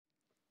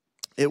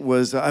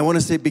I want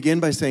to begin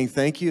by saying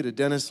thank you to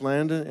Dennis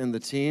Landa and the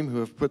team who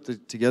have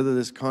put together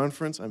this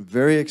conference. I'm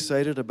very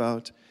excited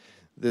about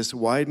this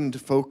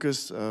widened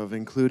focus of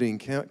including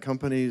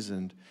companies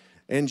and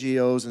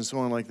NGOs and so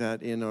on like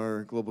that in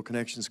our Global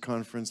Connections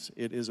Conference.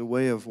 It is a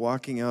way of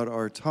walking out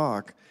our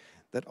talk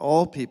that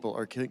all people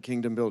are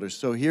kingdom builders.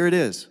 So here it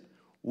is.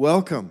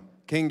 Welcome,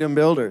 kingdom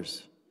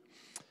builders.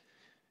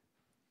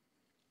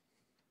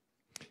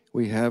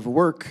 We have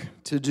work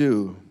to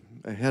do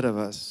ahead of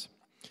us.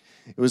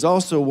 It was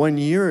also 1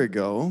 year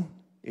ago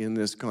in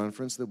this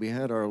conference that we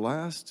had our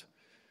last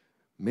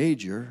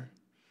major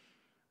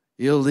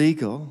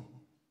illegal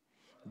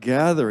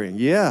gathering.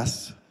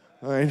 Yes,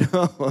 I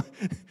know.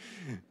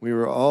 We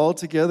were all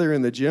together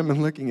in the gym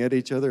and looking at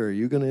each other. Are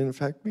you going to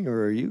infect me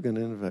or are you going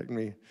to infect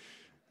me?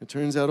 It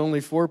turns out only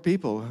 4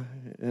 people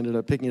ended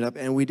up picking it up.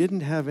 And we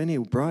didn't have any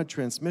broad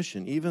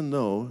transmission, even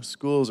though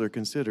schools are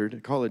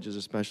considered, colleges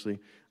especially,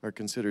 are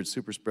considered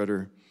super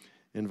spreader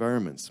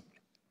environments.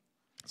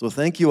 So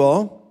thank you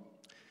all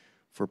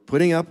for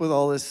putting up with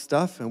all this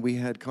stuff. And we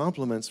had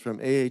compliments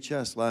from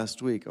AHS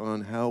last week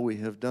on how we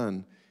have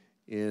done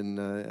in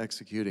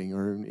executing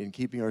or in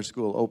keeping our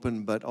school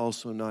open, but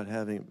also not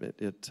having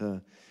it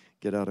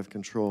get out of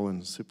control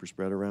and super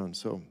spread around.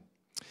 So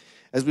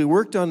as we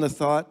worked on the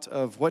thought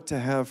of what to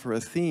have for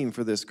a theme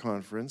for this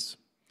conference,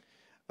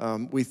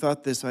 we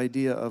thought this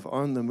idea of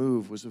on the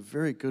move was a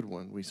very good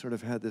one. We sort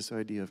of had this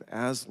idea of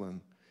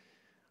Aslan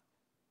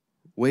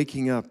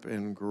waking up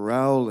and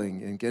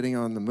growling and getting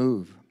on the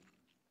move.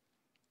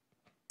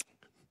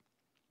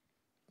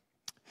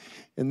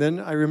 And then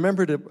I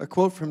remembered a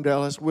quote from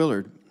Dallas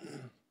Willard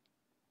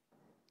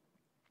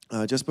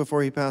just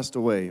before he passed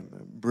away, a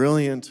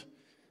brilliant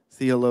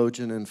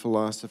theologian and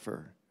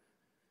philosopher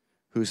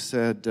who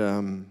said,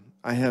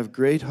 I have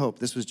great hope.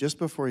 This was just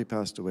before he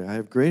passed away. I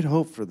have great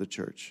hope for the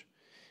church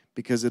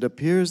because it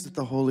appears that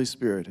the Holy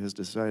Spirit has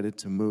decided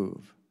to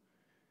move.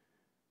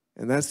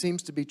 And that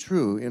seems to be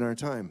true in our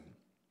time.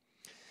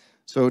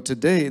 So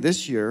today,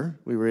 this year,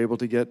 we were able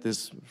to get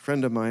this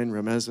friend of mine,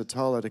 Ramez,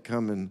 Atallah, to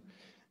come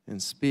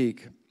and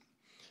speak.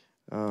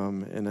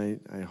 And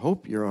I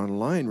hope you're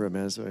online,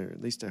 Ramez, or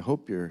at least I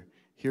hope you're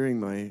hearing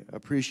my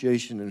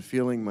appreciation and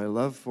feeling my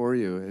love for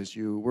you as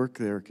you work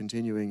there,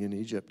 continuing in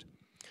Egypt.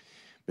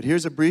 But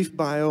here's a brief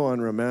bio on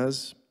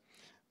Ramez,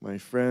 my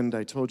friend.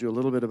 I told you a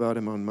little bit about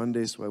him on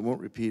Monday, so I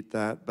won't repeat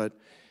that. But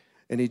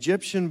an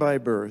Egyptian by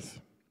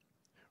birth,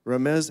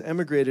 Ramez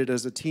emigrated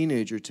as a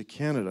teenager to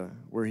Canada,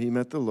 where he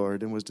met the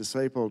Lord and was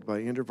discipled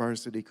by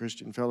InterVarsity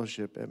Christian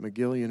Fellowship at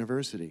McGill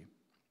University.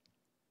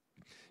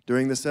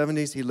 During the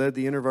 70s, he led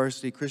the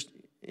InterVarsity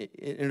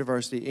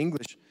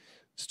English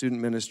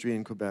student ministry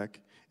in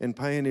Quebec and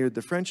pioneered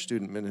the French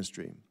student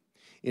ministry.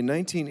 In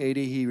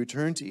 1980, he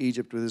returned to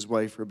Egypt with his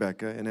wife,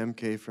 Rebecca, an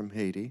MK from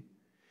Haiti,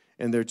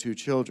 and their 2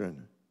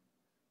 children.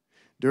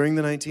 During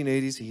the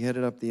 1980s, he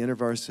headed up the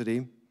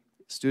InterVarsity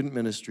student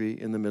ministry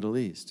in the Middle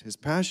East. His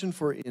passion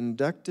for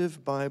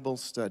inductive Bible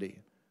study,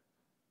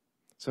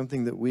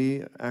 something that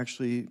we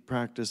actually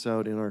practice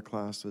out in our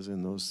classes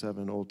in those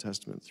 7 Old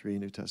Testament, 3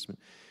 New Testament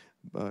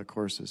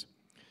courses.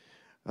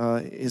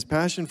 His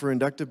passion for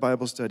inductive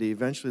Bible study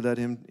eventually led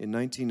him in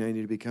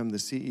 1990 to become the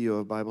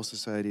CEO of Bible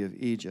Society of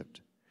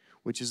Egypt,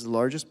 which is the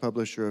largest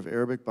publisher of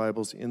Arabic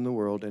Bibles in the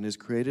world and is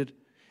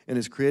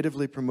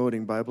creatively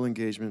promoting Bible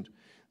engagement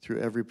through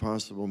every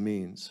possible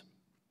means.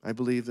 I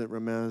believe that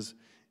Ramez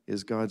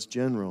is God's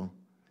general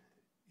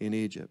in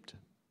Egypt.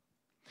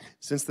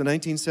 Since the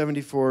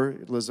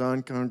 1974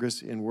 Lausanne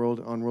Congress on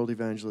World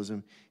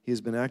Evangelism, he has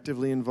been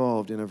actively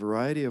involved in a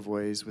variety of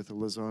ways with the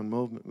Lausanne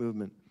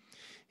movement.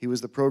 He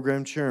was the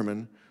program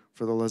chairman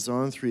for the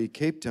Lausanne III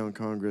Cape Town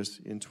Congress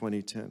in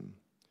 2010.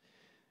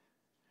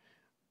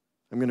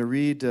 I'm going to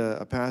read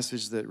a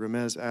passage that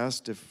Ramez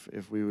asked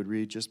if we would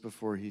read just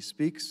before he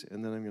speaks,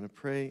 and then I'm going to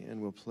pray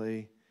and we'll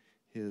play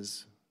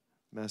his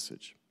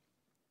message.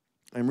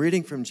 I'm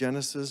reading from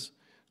Genesis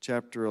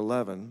chapter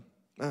 11.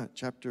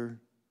 Chapter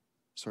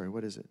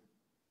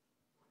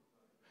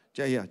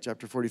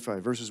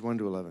 45, verses 1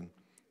 to 11.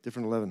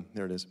 Different 11,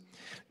 there it is.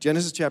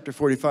 Genesis chapter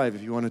 45,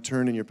 if you want to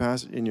turn in your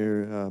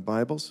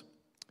Bibles.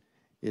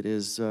 It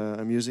is,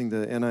 I'm using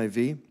the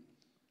NIV.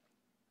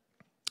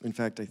 In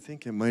fact, I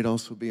think it might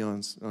also be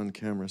on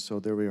camera, so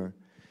there we are.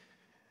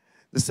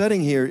 The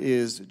setting here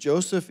is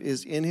Joseph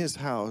is in his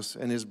house,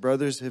 and his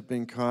brothers have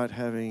been caught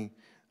having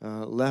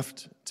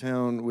left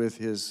town with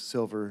his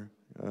silver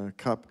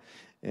cup,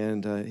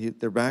 and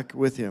they're back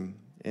with him.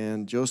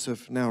 And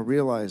Joseph now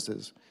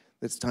realizes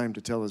it's time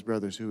to tell his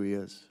brothers who he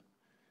is.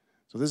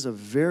 So this is a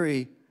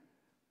very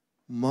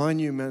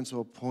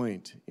monumental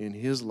point in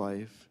his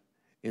life,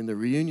 in the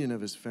reunion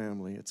of his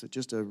family. It's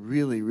just a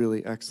really,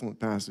 really excellent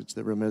passage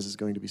that Ramez is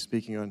going to be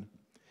speaking on.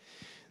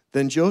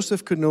 Then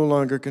Joseph could no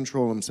longer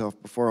control himself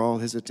before all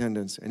his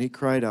attendants, and he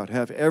cried out,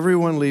 "Have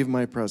everyone leave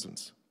my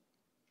presence."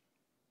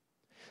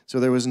 So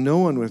there was no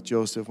one with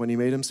Joseph when he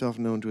made himself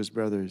known to his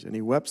brothers, and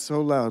he wept so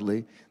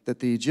loudly that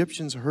the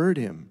Egyptians heard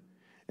him,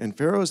 and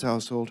Pharaoh's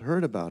household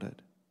heard about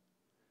it.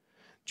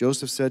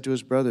 Joseph said to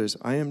his brothers,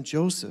 "I am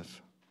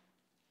Joseph.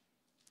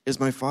 Is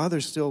my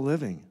father still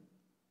living?"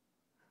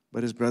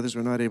 But his brothers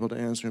were not able to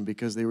answer him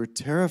because they were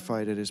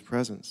terrified at his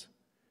presence.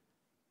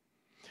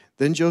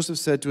 Then Joseph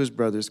said to his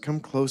brothers, "Come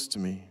close to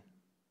me."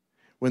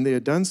 When they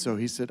had done so,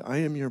 he said, "I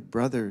am your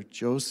brother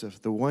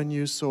Joseph, the one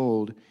you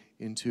sold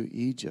into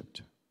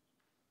Egypt.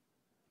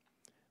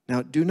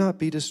 Now do not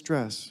be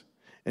distressed,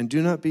 and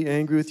do not be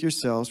angry with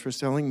yourselves for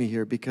selling me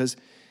here, because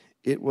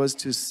it was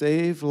to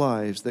save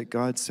lives that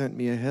God sent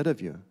me ahead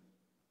of you.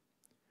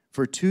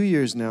 For 2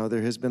 years now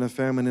there has been a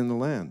famine in the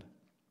land,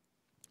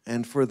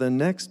 and for the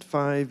next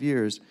 5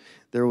 years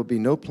there will be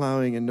no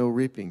plowing and no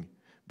reaping.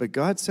 But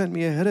God sent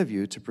me ahead of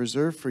you to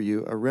preserve for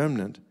you a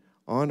remnant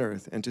on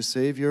earth and to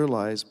save your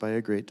lives by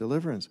a great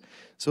deliverance.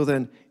 So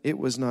then it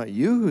was not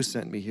you who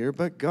sent me here,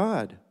 but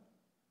God.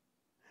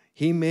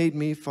 He made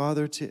me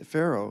father to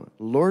Pharaoh,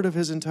 lord of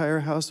his entire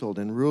household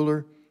and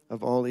ruler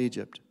of all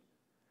Egypt.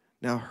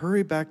 Now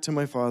hurry back to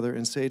my father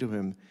and say to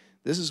him,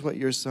 'This is what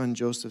your son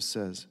Joseph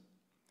says.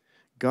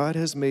 God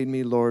has made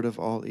me lord of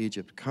all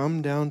Egypt.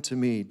 Come down to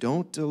me.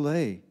 Don't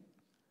delay.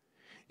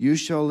 You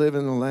shall live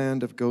in the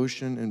land of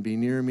Goshen and be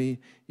near me,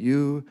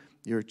 you,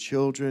 your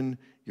children,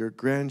 your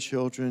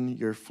grandchildren,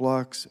 your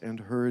flocks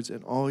and herds,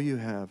 and all you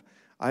have.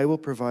 I will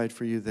provide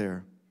for you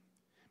there.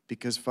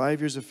 Because 5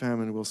 years of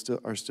famine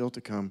are still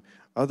to come.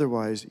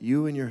 Otherwise,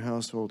 you and your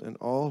household and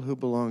all who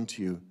belong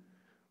to you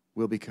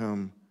will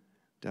become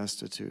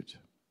destitute.'"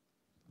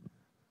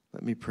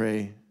 Let me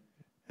pray,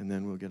 and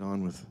then we'll get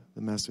on with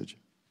the message.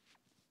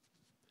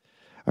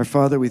 Our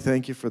Father, we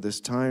thank you for this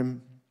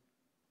time.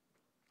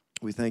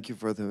 We thank you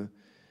for the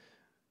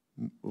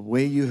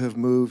way you have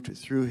moved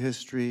through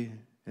history,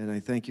 and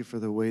I thank you for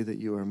the way that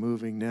you are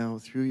moving now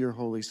through your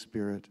Holy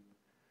Spirit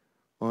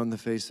on the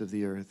face of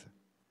the earth.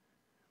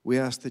 We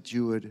ask that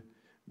you would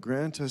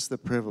grant us the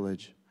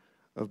privilege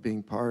of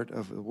being part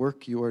of the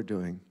work you are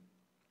doing.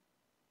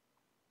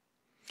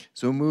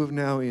 So move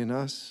now in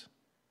us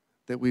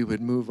that we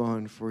would move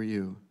on for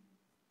you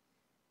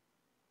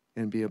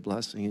and be a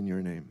blessing in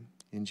your name.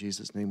 In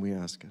Jesus' name we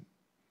ask it.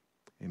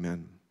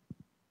 Amen.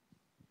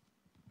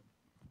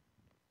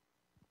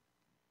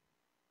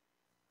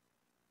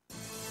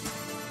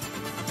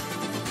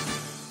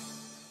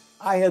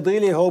 I had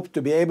really hoped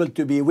to be able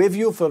to be with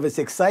you for this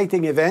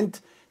exciting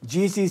event,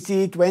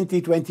 GCC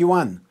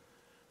 2021,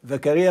 the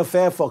career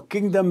fair for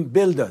kingdom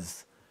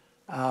builders.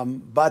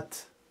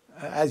 But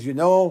as you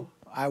know,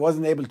 I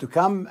wasn't able to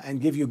come and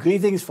give you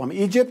greetings from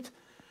Egypt,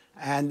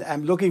 and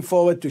I'm looking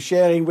forward to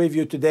sharing with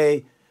you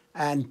today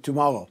and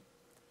tomorrow.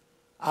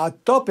 Our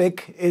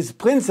topic is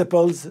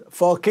principles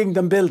for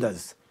kingdom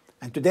builders.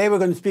 And today we're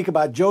going to speak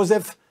about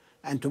Joseph,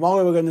 and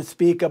tomorrow we're going to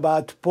speak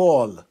about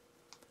Paul.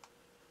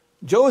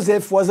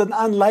 Joseph was an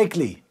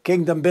unlikely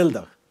kingdom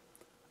builder.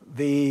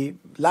 The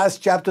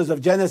last chapters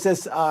of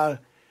Genesis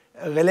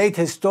relate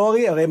his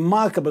story, a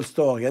remarkable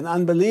story, an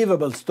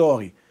unbelievable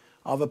story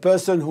of a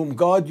person whom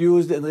God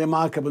used in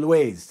remarkable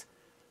ways.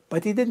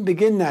 But he didn't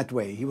begin that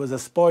way. He was a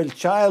spoiled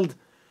child,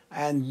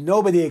 and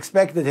nobody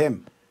expected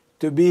him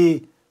to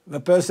be the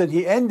person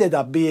he ended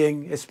up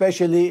being,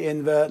 especially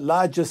in the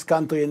largest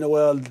country in the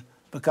world,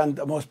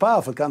 the most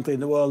powerful country in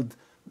the world,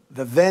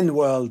 the then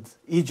world,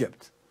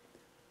 Egypt.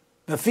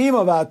 The theme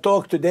of our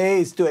talk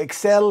today is to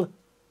excel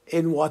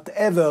in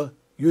whatever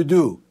you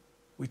do,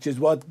 which is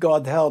what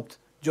God helped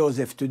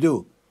Joseph to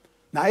do.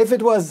 Now, if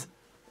it was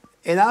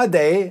in our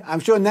day, I'm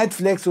sure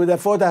Netflix would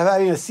have thought of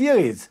having a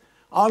series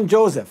on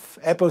Joseph.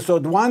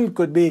 Episode 1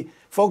 could be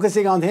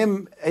focusing on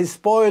him, his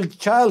spoiled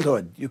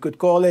childhood. You could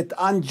call it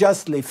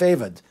Unjustly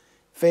Favored,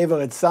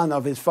 favorite son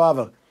of his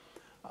father,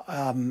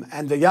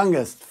 and the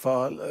youngest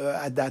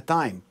at that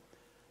time.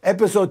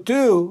 Episode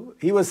 2,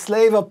 he was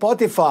slave of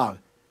Potiphar.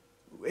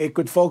 It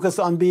could focus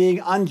on being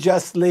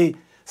unjustly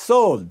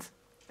sold.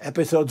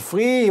 Episode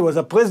 3, he was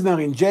a prisoner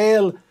in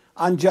jail,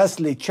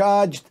 unjustly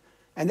charged.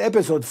 And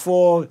episode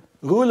 4,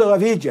 ruler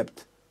of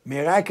Egypt,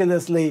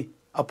 miraculously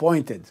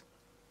appointed.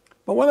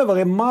 But one of the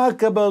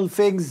remarkable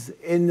things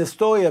in the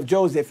story of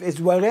Joseph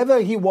is wherever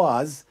he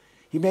was,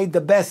 he made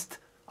the best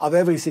of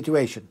every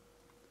situation.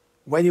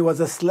 When he was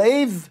a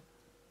slave,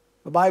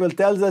 the Bible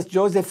tells us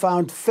Joseph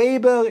found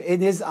favor in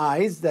his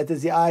eyes, that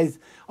is the eyes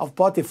of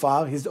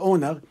Potiphar, his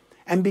owner,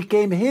 and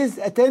became his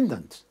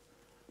attendant.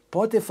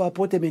 Potiphar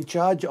put him in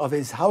charge of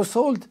his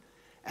household,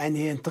 and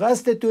he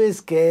entrusted to his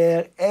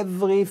care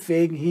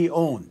everything he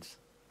owned.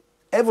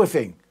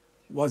 Everything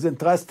was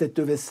entrusted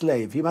to this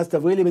slave. He must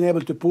have really been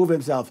able to prove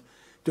himself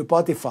to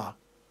Potiphar.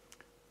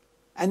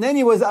 And then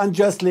he was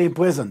unjustly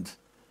imprisoned.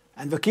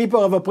 And the keeper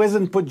of a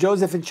prison put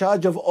Joseph in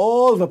charge of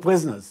all the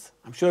prisoners.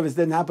 I'm sure this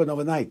didn't happen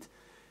overnight.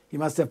 He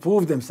must have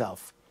proved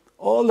himself.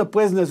 All the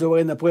prisoners who were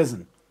in the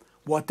prison.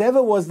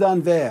 Whatever was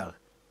done there,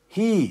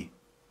 he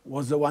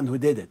was the one who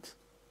did it.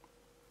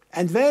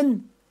 And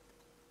then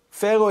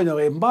Pharaoh, in a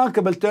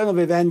remarkable turn of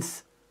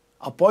events,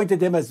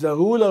 appointed him as the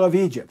ruler of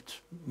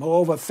Egypt.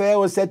 Moreover,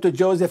 Pharaoh said to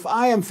Joseph,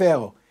 "I am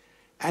Pharaoh,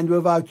 and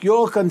without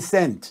your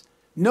consent,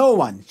 no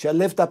one shall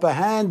lift up a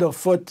hand or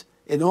foot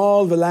in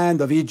all the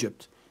land of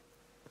Egypt."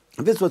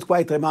 And this was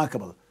quite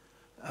remarkable,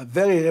 a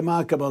very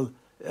remarkable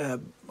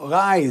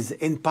rise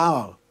in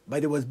power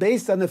but it was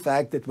based on the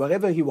fact that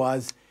wherever he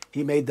was,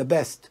 he made the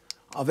best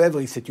of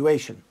every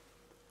situation.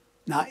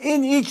 Now,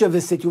 in each of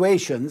his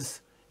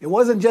situations, it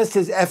wasn't just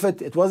his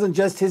effort, it wasn't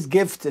just his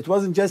gift, it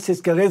wasn't just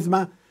his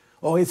charisma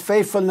or his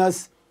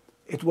faithfulness.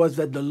 It was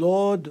that the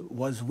Lord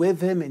was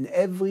with him in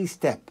every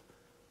step.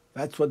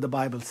 That's what the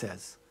Bible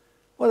says.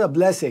 What a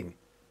blessing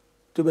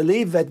to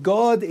believe that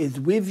God is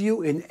with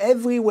you in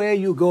everywhere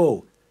you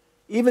go,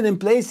 even in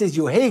places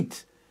you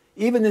hate,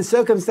 even in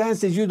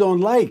circumstances you don't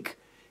like,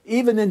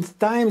 even in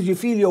times you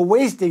feel you're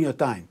wasting your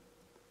time.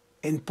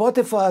 In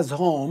Potiphar's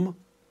home,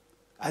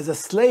 as a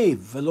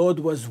slave, the Lord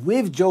was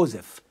with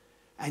Joseph,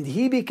 and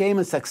he became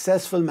a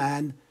successful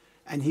man,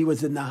 and he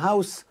was in the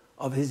house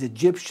of his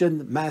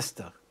Egyptian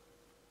master.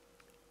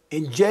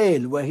 In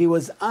jail, where he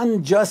was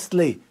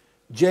unjustly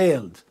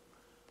jailed,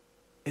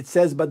 it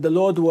says, but the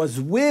Lord was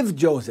with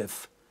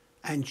Joseph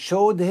and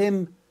showed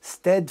him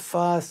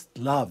steadfast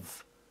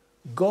love.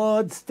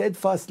 God's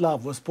steadfast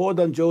love was poured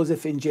on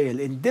Joseph in jail,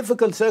 in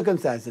difficult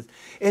circumstances.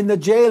 In the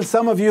jail,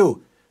 some of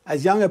you,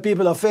 as younger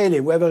people, are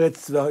failing, whether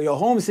it's your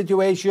home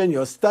situation,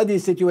 your study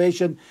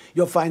situation,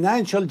 your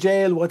financial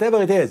jail,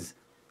 whatever it is.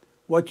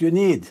 What you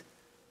need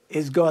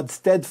is God's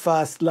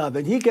steadfast love,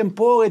 and he can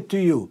pour it to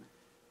you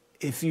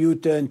if you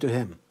turn to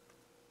him.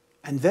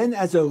 And then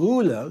as a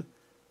ruler,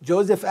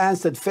 Joseph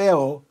answered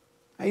Pharaoh.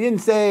 He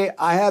didn't say,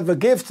 I have a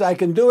gift, I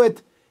can do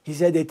it. He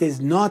said, it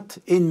is not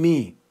in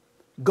me.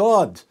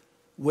 God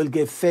will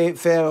give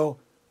Pharaoh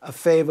a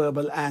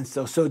favorable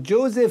answer. So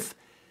Joseph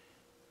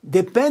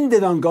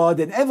depended on God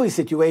in every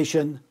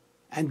situation,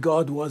 and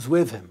God was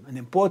with him. An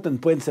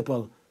important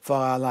principle for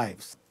our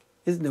lives.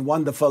 Isn't it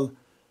wonderful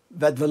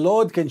that the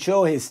Lord can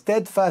show his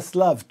steadfast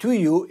love to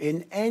you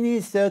in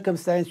any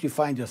circumstance you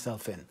find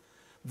yourself in?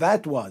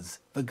 That was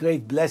the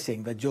great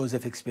blessing that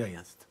Joseph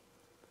experienced.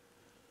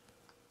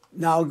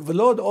 Now, the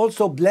Lord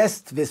also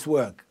blessed this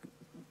work.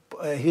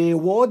 He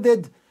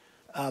rewarded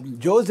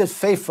Joseph's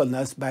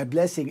faithfulness by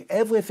blessing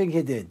everything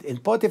he did. In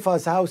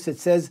Potiphar's house, it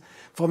says,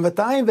 from the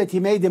time that he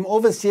made him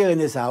overseer in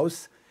his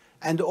house,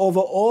 and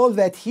over all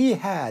that he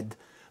had,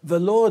 the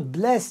Lord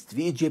blessed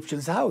the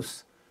Egyptian's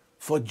house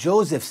for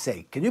Joseph's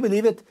sake. Can you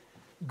believe it?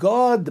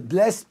 God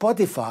blessed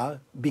Potiphar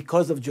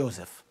because of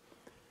Joseph.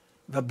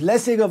 The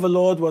blessing of the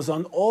Lord was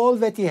on all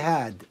that he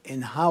had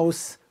in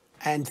house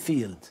and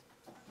field.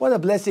 What a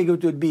blessing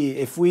it would be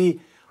if we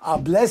are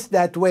blessed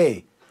that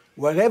way,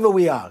 wherever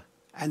we are,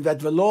 and that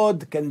the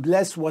Lord can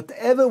bless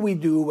whatever we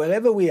do,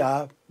 wherever we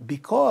are,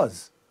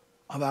 because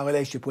of our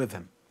relationship with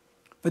him.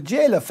 The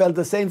jailer felt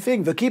the same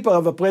thing. The keeper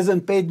of a prison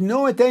paid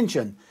no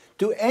attention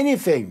to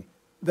anything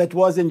that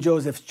was in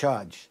Joseph's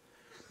charge,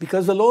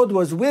 because the Lord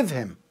was with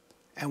him,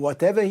 and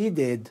whatever he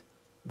did,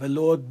 the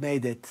Lord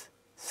made it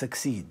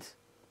succeed.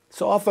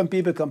 So often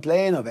people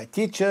complain of their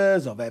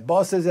teachers, or their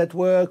bosses at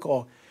work,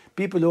 or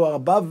people who are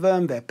above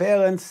them, their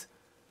parents.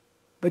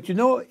 But you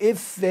know,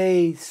 if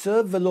they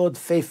serve the Lord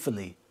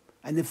faithfully,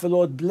 and if the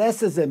Lord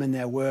blesses them in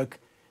their work,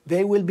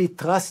 they will be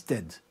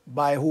trusted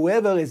by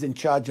whoever is in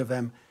charge of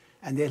them,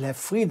 and they'll have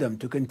freedom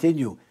to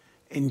continue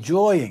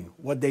enjoying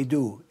what they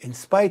do in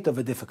spite of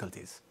the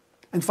difficulties.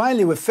 And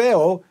finally, with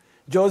Pharaoh,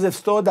 Joseph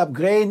stored up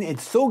grain in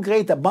so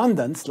great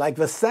abundance, like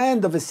the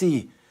sand of the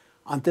sea,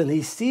 until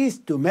he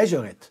ceased to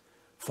measure it,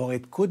 for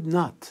it could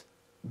not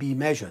be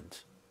measured.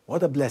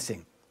 What a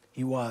blessing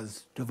he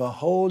was to the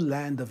whole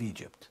land of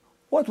Egypt.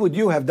 What would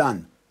you have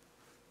done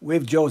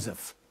with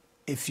Joseph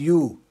if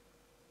you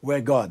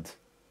were God?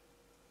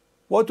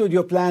 What would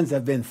your plans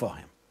have been for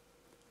him?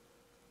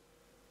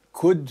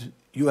 Could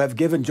you have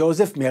given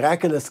Joseph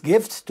miraculous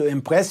gifts to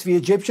impress the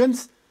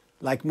Egyptians,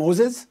 like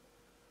Moses?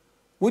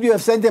 Would you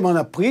have sent him on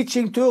a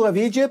preaching tour of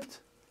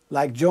Egypt,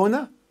 like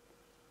Jonah?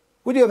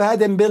 Would you have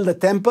had him build a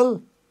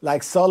temple,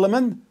 like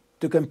Solomon,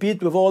 to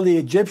compete with all the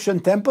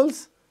Egyptian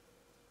temples?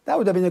 That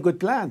would have been a good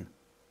plan.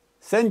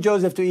 Send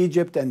Joseph to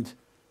Egypt and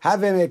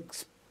have him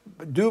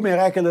do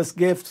miraculous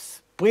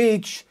gifts,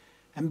 preach,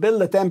 and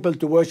build a temple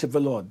to worship the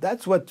Lord.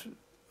 That's what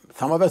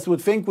some of us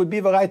would think would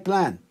be the right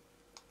plan.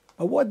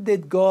 But what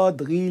did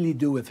God really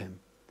do with him?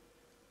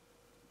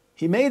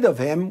 He made of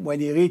him,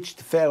 when he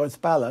reached Pharaoh's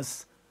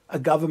palace, a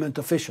government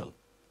official.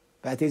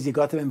 That is, he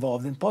got him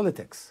involved in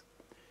politics.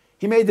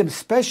 He made him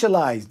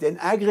specialized in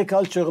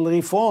agricultural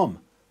reform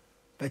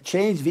that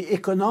changed the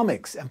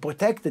economics and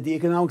protected the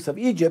economics of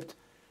Egypt,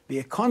 the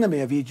economy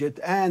of Egypt,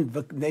 and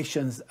the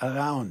nations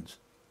around.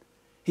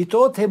 He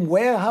taught him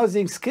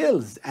warehousing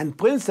skills and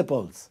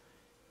principles.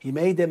 He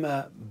made him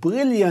a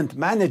brilliant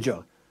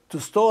manager to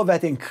store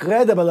that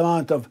incredible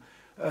amount of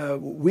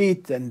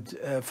wheat and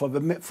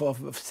for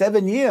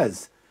 7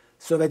 years,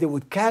 so that it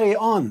would carry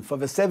on for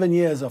the 7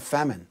 years of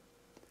famine.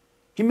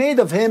 He made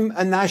of him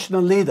a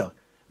national leader,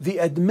 the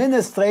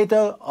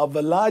administrator of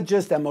the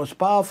largest and most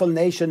powerful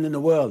nation in the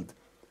world.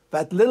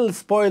 That little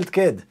spoiled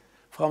kid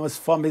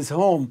from his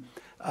home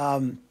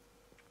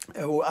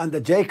under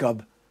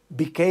Jacob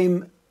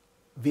became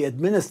the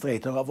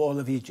administrator of all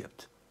of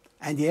Egypt.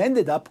 And he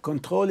ended up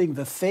controlling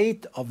the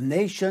fate of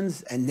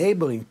nations and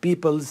neighboring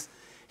peoples.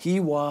 He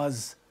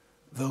was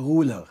the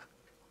ruler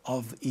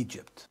of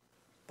Egypt.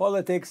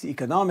 politics,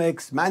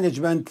 economics,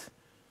 management,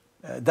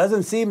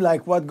 doesn't seem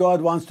like what God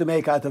wants to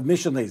make out of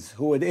missionaries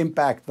who would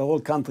impact the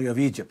whole country of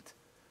Egypt.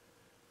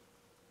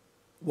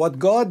 What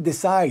God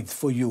decides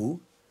for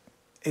you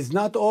is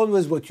not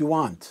always what you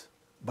want,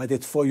 but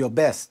it's for your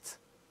best.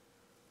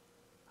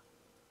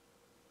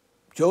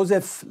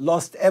 Joseph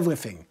lost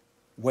everything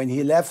when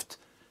he left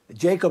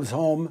Jacob's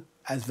home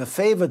as the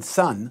favored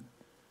son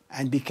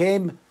and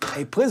became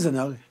a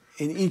prisoner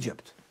in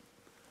Egypt.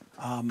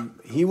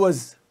 He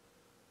was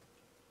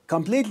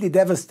completely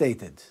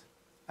devastated.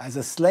 As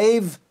a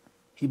slave,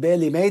 he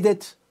barely made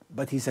it,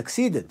 but he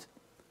succeeded.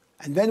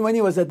 And then when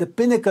he was at the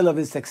pinnacle of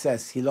his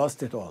success, he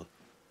lost it all.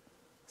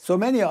 So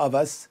many of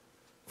us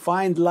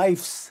find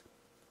life's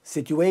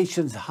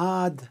situations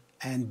hard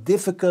and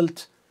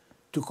difficult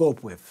to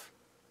cope with.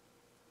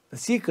 The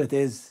secret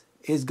is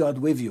God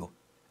with you,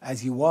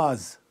 as he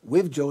was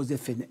with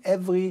Joseph in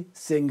every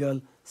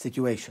single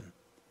situation.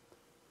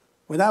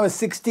 When I was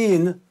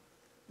 16,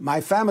 my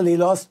family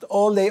lost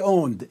all they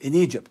owned in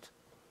Egypt.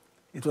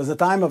 It was a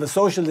time of a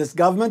socialist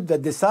government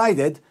that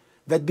decided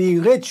that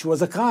being rich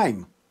was a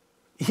crime,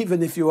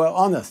 even if you were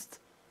honest.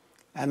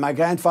 And my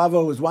grandfather,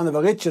 who was one of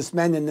the richest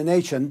men in the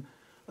nation,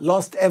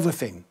 lost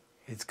everything.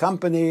 His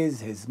companies,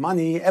 his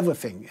money,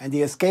 everything. And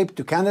he escaped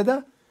to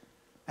Canada.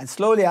 And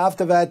slowly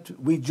after that,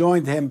 we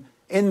joined him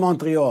in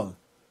Montreal.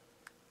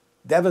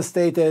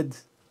 Devastated,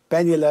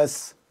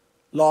 penniless,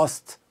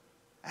 lost.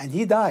 And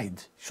he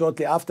died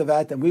shortly after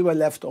that, and we were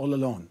left all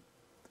alone.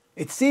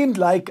 It seemed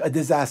like a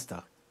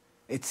disaster.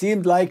 It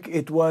seemed like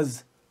it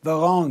was the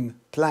wrong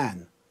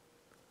plan.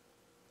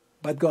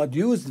 But God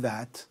used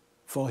that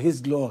for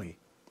his glory.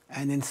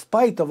 And in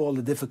spite of all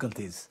the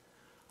difficulties,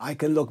 I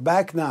can look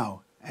back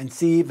now and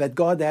see that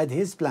God had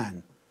his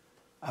plan.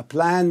 A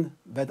plan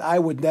that I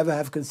would never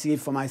have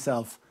conceived for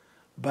myself,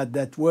 but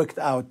that worked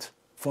out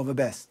for the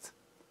best.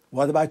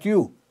 What about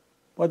you?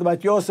 What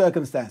about your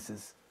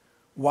circumstances?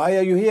 Why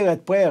are you here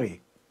at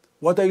Prairie?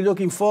 What are you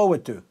looking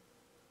forward to?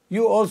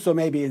 You also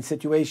may be in a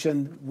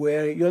situation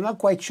where you're not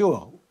quite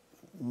sure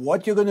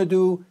what you're going to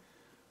do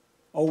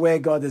or where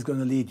God is going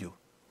to lead you.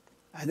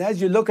 And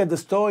as you look at the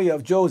story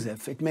of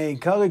Joseph, it may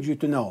encourage you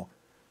to know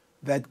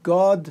that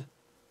God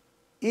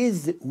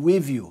is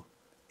with you.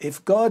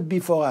 If God be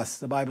for us,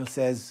 the Bible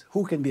says,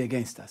 who can be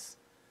against us?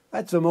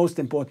 That's the most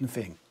important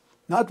thing.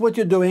 Not what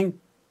you're doing,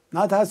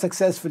 not how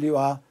successful you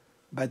are,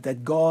 but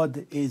that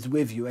God is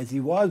with you, as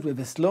he was with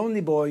this lonely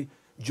boy,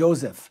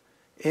 Joseph,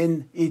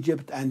 in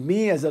Egypt, and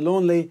me as a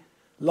lonely,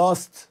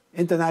 lost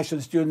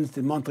international student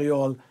in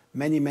Montreal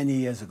many, many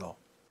years ago.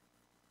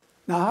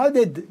 Now, how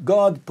did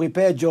God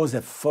prepare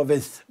Joseph for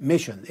this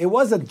mission? It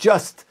wasn't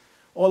just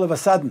all of a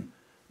sudden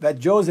that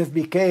Joseph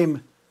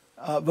became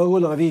the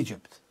ruler of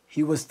Egypt.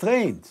 He was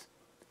trained.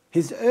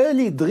 His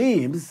early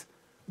dreams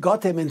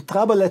got him in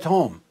trouble at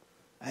home,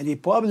 and he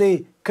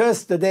probably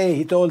cursed the day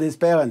he told his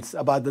parents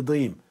about the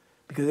dream,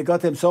 because it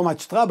got him so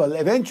much trouble.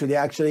 Eventually,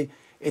 actually,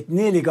 it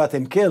nearly got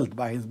him killed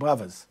by his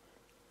brothers.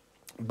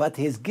 But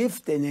his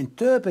gift in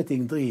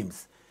interpreting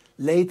dreams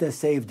later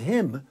saved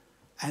him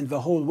and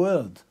the whole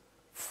world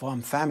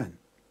from famine.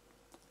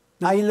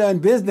 Now, he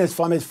learned business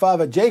from his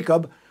father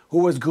Jacob, who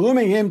was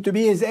grooming him to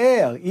be his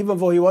heir. Even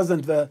though he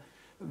wasn't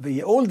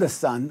the oldest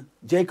son,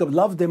 Jacob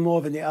loved him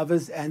more than the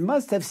others and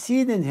must have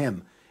seen in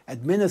him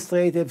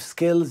administrative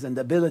skills and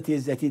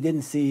abilities that he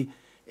didn't see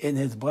in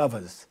his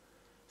brothers.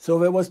 So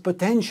there was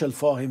potential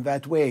for him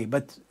that way,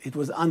 but it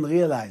was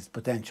unrealized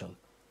potential.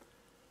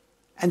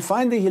 And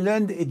finally, he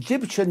learned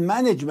Egyptian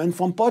management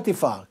from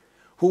Potiphar,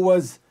 who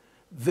was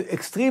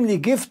extremely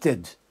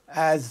gifted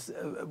as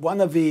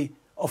one of the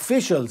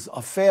officials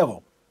of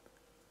Pharaoh.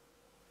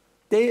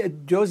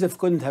 Joseph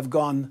couldn't have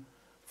gone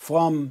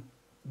from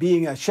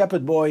being a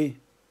shepherd boy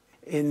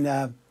in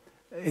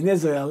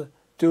Israel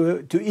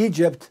to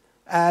Egypt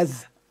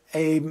as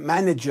a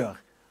manager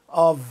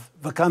of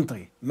the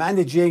country,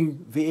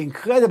 managing the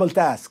incredible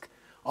task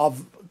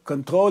of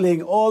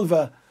controlling all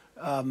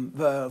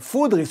the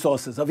food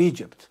resources of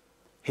Egypt.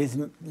 He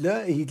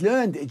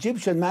learned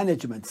Egyptian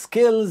management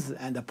skills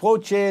and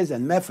approaches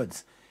and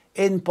methods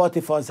in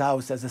Potiphar's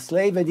house as a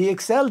slave, and he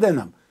excelled in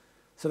them,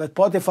 so that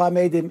Potiphar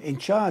made him in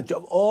charge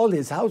of all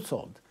his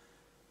household.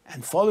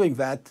 And following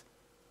that,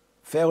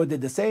 Pharaoh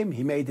did the same.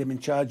 He made him in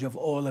charge of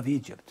all of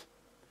Egypt.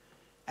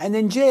 And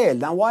in jail.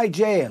 Now, why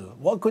jail?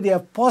 What could he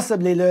have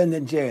possibly learned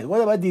in jail? What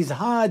about these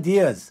hard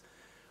years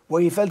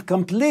where he felt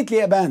completely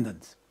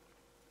abandoned?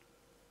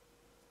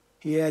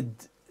 He had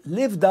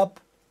lived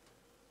up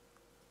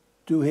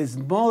to his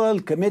moral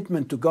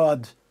commitment to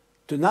God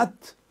to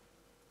not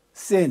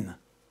sin.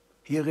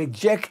 He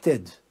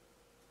rejected,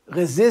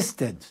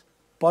 resisted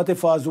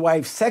Potiphar's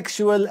wife's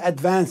sexual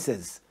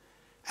advances,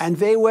 and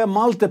they were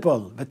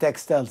multiple, the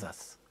text tells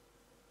us.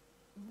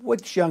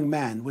 Which young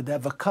man would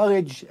have the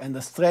courage and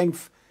the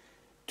strength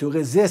to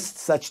resist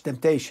such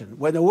temptation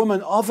when a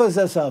woman offers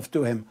herself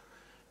to him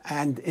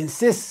and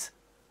insists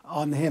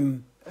on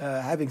him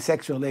having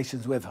sexual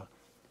relations with her?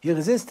 He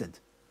resisted.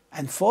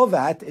 And for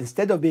that,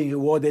 instead of being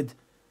rewarded,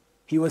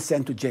 he was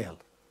sent to jail.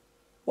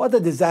 What a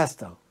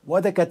disaster.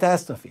 What a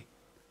catastrophe.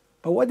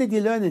 But what did he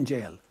learn in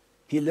jail?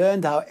 He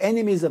learned how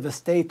enemies of a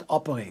state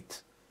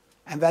operate.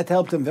 And that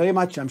helped him very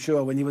much, I'm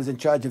sure, when he was in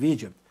charge of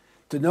Egypt,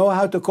 to know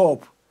how to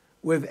cope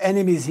with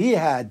enemies he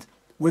had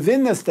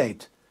within the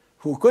state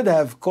who could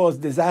have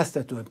caused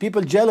disaster to him,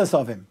 people jealous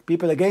of him,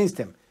 people against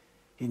him.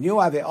 He knew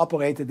how they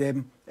operated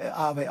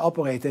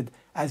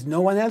as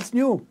no one else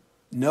knew.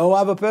 No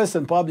other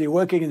person probably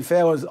working in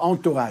Pharaoh's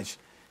entourage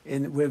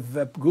with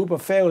a group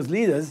of Pharaoh's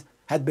leaders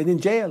had been in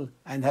jail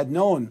and had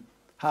known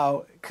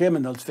how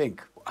criminals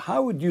think.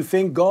 How would you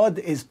think God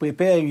is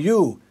preparing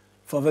you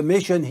for the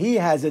mission he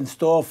has in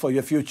store for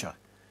your future?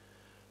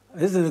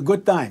 This is a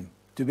good time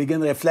to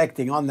begin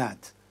reflecting on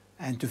that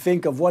and to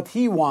think of what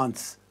he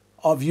wants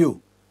of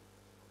you.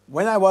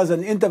 When I was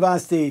an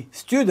InterVarsity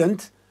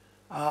student,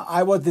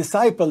 I was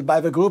discipled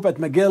by the group at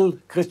McGill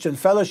Christian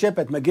Fellowship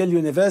at McGill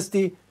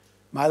University.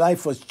 My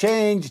life was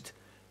changed.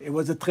 It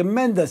was a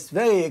tremendous,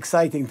 very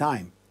exciting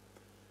time.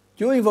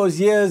 During those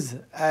years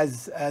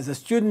as a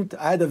student,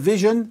 I had a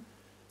vision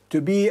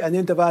to be an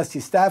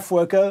InterVarsity staff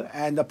worker,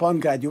 and upon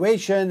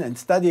graduation and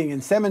studying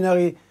in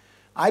seminary,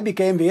 I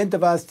became the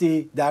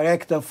InterVarsity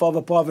director for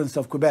the province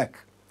of Quebec.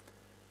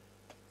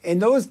 In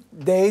those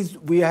days,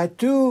 we had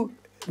two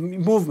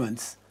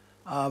movements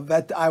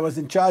that I was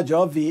in charge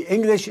of: the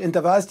English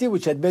InterVarsity,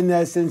 which had been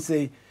there since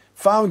the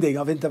founding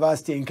of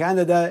InterVarsity in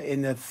Canada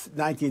in the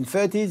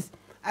 1930s,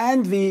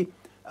 and the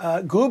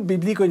Groupe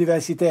Biblique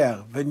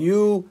Universitaire, the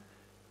new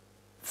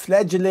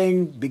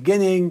fledgling,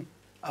 beginning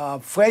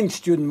French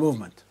student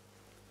movement.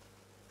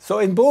 So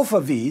in both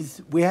of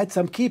these, we had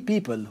some key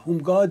people whom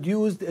God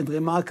used in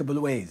remarkable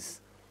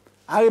ways.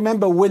 I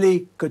remember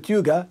Willie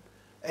Kotuga,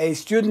 a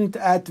student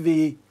at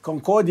the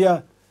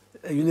Concordia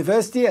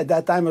University, at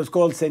that time it was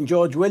called St.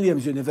 George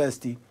Williams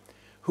University,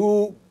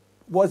 who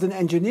was an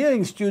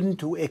engineering student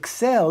who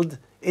excelled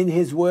in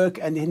his work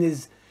and in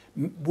his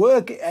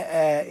work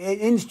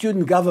in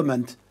student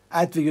government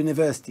at the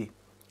university.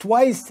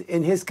 Twice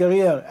in his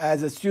career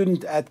as a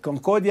student at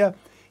Concordia,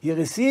 he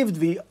received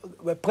the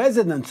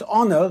president's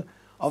honor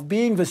of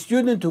being the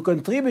student who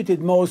contributed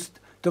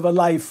most to the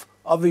life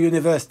of the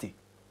university.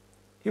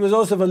 He was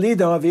also the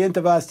leader of the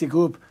InterVarsity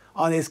group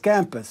on his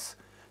campus,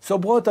 so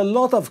brought a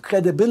lot of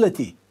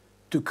credibility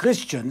to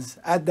Christians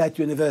at that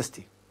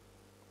university.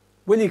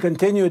 When he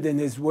continued in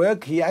his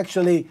work, he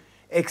actually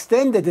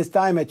extended his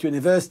time at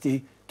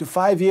university to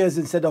 5 years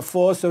instead of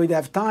 4, so he'd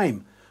have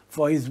time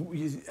for his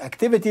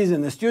activities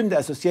in the student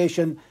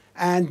association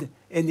and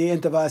in the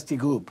InterVarsity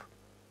group.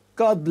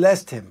 God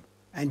blessed him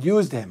and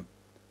used him.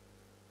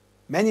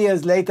 Many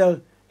years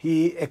later,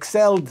 he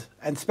excelled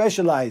and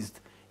specialized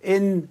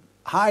in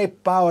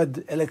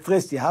high-powered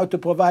electricity, how to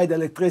provide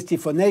electricity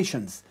for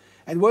nations,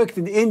 and worked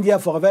in India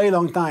for a very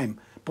long time,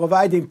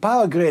 providing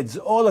power grids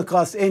all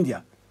across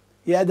India.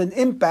 He had an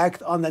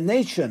impact on the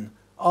nation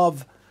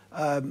of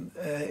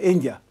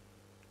India.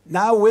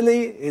 Now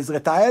Willie is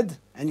retired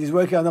and he's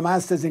working on a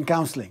master's in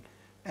counseling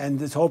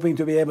and is hoping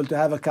to be able to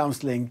have a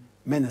counseling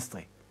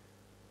ministry.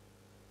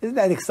 Isn't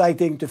that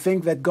exciting to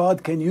think that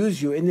God can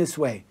use you in this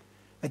way,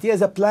 that he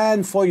has a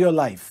plan for your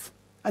life?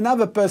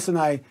 Another person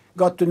I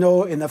got to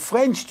know in the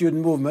French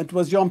student movement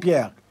was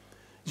Jean-Pierre.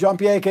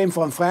 Jean-Pierre came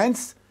from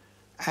France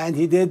and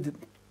he did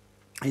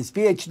his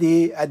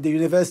PhD at the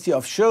University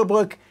of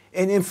Sherbrooke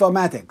in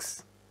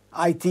informatics,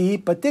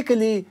 IT,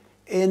 particularly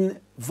in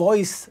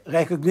voice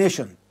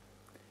recognition.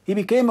 He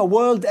became a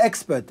world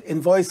expert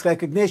in voice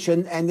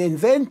recognition and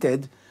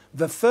invented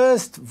the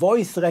first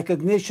voice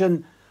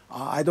recognition,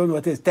 I don't know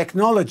what it is,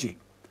 technology,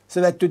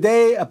 so that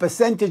today a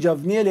percentage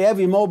of nearly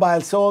every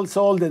mobile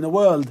sold in the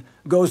world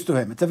goes to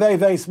him. It's a very,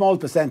 very small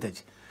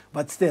percentage,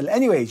 but still.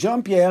 Anyway,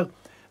 Jean-Pierre,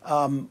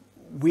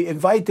 we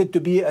invited to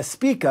be a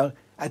speaker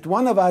at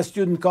one of our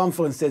student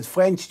conferences,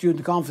 French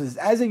student conferences,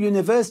 as a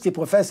university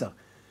professor,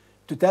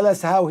 to tell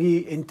us how he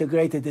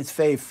integrated his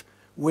faith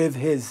with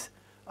his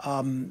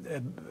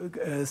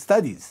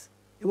studies.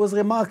 It was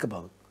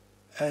remarkable.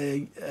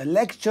 A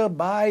lecture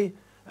by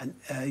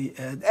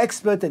an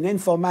expert in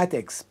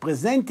informatics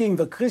presenting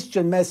the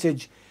Christian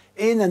message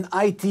in an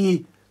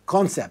IT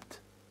concept.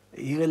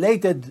 He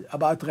related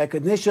about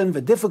recognition,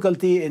 the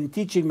difficulty in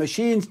teaching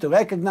machines to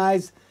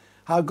recognize,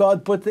 how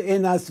God put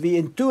in us the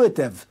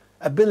intuitive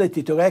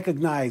ability to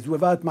recognize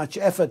without much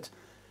effort,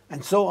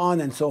 and so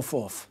on and so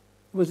forth.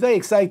 It was very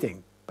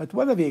exciting. But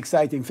one of the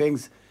exciting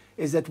things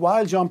is that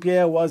while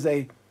Jean-Pierre was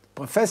a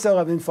professor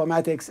of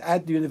informatics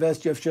at the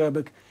University of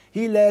Sherbrooke,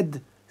 he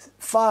led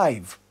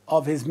 5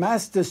 of his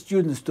master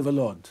students to the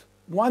Lord.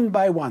 One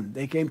by one,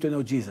 they came to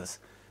know Jesus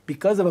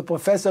because of a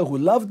professor who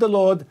loved the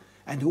Lord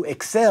and who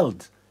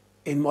excelled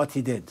in what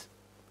he did.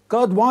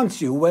 God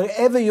wants you,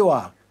 wherever you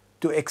are,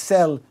 to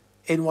excel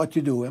in what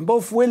you do. And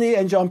both Willie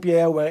and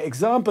Jean-Pierre were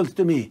examples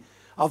to me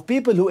of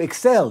people who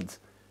excelled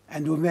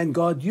and who then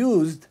God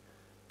used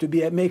to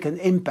make an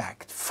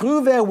impact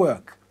through their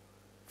work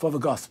for the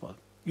gospel.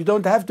 You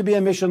don't have to be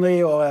a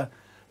missionary or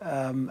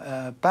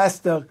a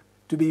pastor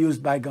to be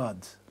used by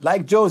God.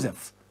 Like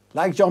Joseph,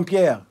 like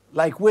Jean-Pierre,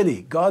 like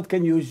Willie, God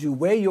can use you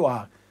where you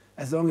are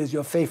as long as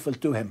you're faithful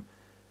to him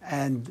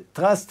and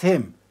trust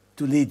him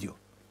to lead you.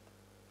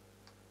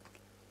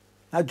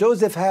 Now,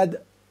 Joseph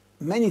had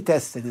many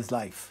tests in his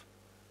life,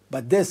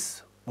 but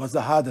this was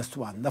the hardest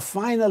one. The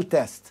final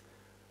test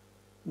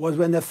was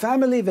when the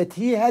family that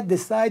he had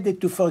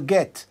decided to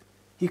forget.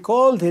 He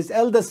called his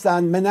eldest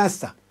son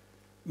Manasseh,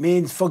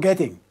 means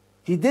forgetting.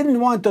 He didn't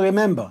want to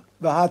remember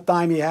the hard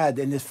time he had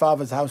in his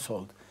father's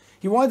household.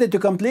 He wanted to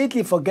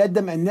completely forget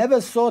them and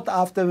never sought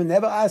after them,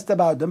 never asked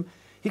about them.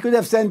 He could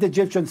have sent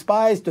Egyptian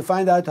spies to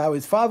find out how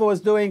his father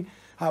was doing,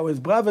 how his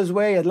brothers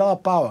were. He had a lot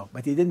of power,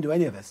 but he didn't do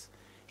any of this.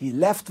 He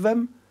left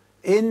them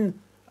in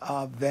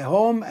their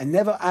home and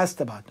never asked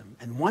about them.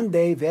 And one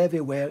day, there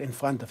they were in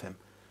front of him.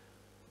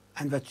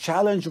 And the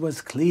challenge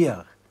was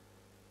clear: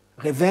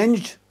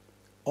 revenge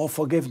or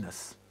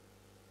forgiveness.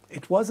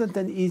 It wasn't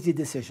an easy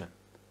decision.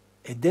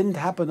 It didn't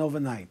happen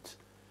overnight.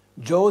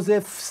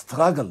 Joseph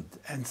struggled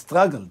and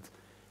struggled,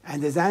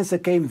 and his answer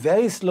came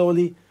very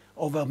slowly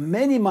over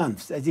many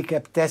months as he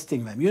kept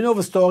testing them. You know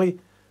the story.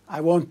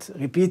 I won't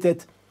repeat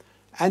it.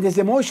 And his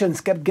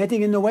emotions kept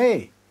getting in the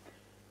way.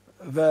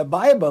 The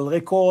Bible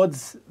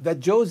records that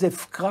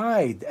Joseph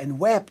cried and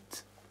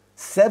wept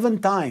 7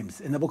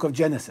 times in the book of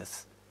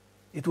Genesis.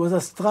 It was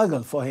a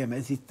struggle for him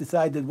as he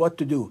decided what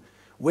to do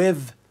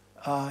with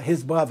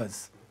his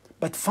brothers.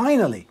 But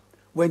finally,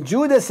 when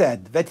Judah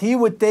said that he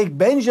would take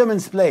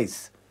Benjamin's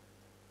place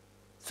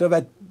so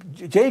that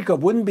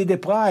Jacob wouldn't be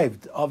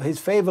deprived of his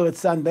favorite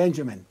son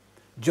Benjamin,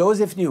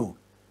 Joseph knew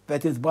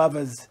that his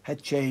brothers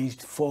had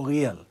changed for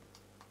real.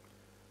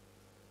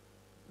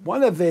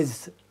 What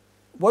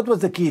was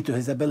the key to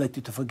his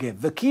ability to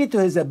forgive? The key to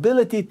his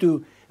ability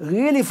to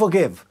really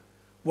forgive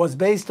was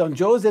based on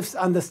Joseph's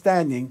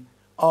understanding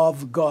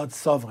of God's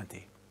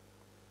sovereignty.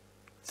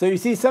 So you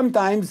see,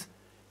 sometimes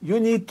you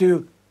need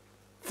to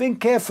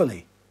think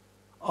carefully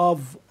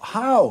of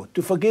how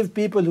to forgive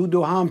people who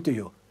do harm to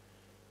you.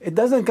 It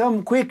doesn't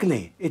come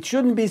quickly. It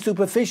shouldn't be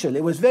superficial.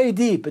 It was very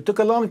deep. It took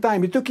a long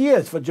time. It took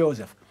years for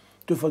Joseph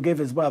to forgive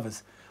his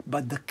brothers.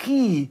 But the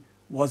key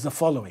was the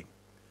following.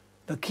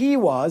 The key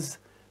was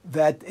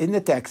that in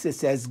the text it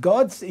says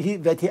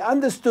that he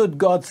understood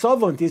God's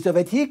sovereignty so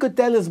that he could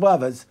tell his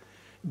brothers,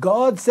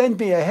 God sent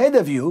me ahead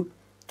of you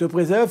to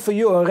preserve for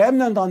you a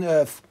remnant on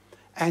earth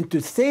and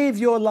to save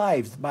your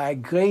lives by a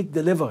great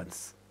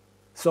deliverance.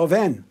 So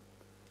then,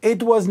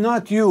 it was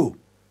not you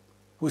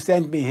who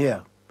sent me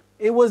here.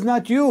 It was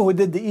not you who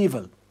did the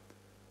evil.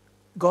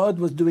 God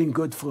was doing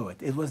good through it.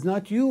 It was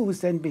not you who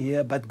sent me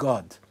here, but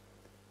God.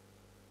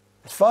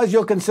 As far as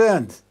you're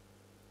concerned,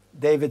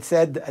 David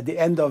said at the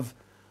end of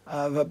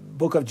the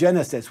book of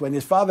Genesis, when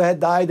his father had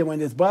died and when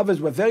his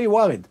brothers were very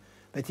worried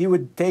that he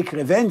would take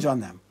revenge on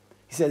them,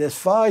 he said, as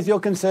far as you're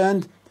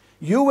concerned,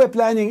 you were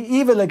planning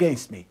evil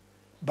against me,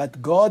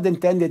 but God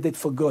intended it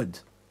for good,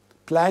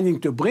 planning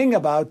to bring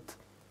about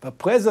the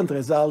present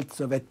result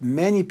so that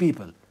many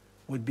people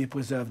would be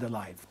preserved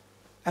alive.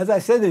 As I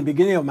said in the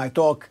beginning of my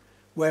talk,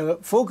 we're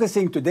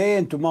focusing today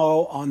and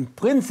tomorrow on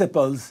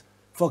principles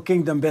for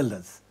kingdom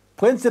builders.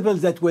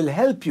 Principles that will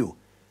help you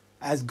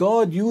as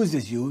God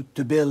uses you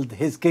to build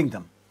His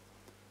kingdom.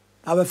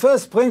 Now, the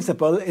first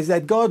principle is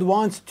that God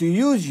wants to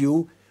use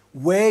you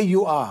where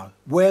you are,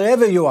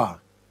 wherever you are.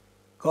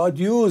 God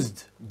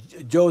used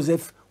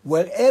Joseph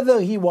wherever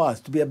he was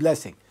to be a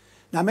blessing.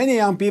 Now, many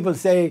young people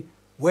say,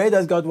 where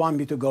does God want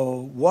me to go?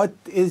 What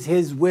is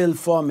His will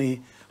for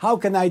me? How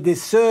can I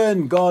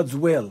discern God's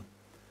will?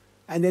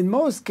 And in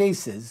most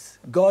cases,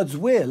 God's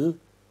will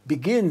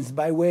begins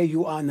by where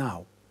you are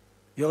now.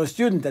 You're a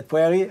student at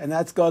Prairie, and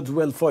that's God's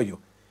will for you.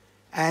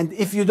 And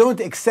if you don't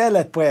excel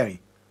at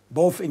Prairie,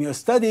 both in your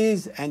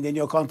studies and in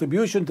your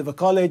contribution to the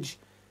college,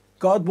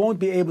 God won't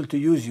be able to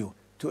use you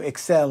to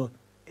excel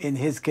in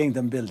His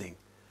kingdom building.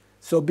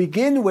 So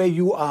begin where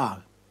you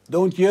are.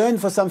 Don't yearn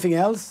for something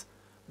else,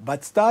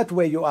 but start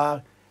where you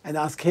are and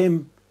ask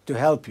Him to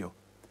help you.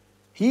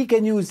 He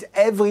can use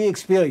every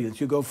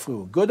experience you go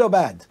through, good or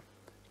bad,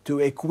 to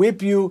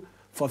equip you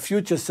for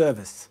future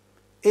service,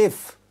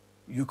 if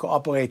you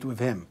cooperate with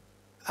Him.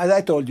 As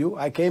I told you,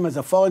 I came as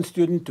a foreign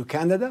student to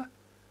Canada,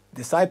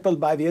 discipled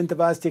by the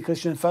InterVarsity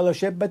Christian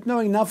Fellowship, but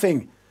knowing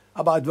nothing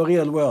about the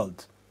real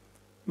world.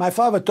 My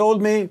father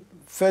told me,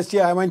 first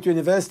year I went to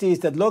university, he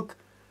said, look,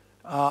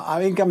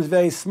 our income is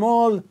very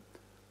small.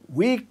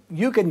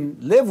 You can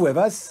live with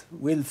us,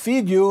 we'll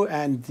feed you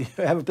and you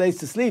have a place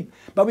to sleep,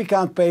 but we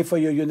can't pay for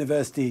your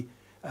university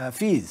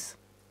fees.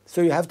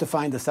 So you have to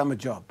find a summer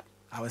job.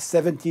 I was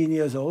 17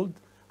 years old.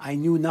 I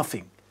knew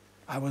nothing.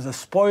 I was a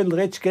spoiled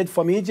rich kid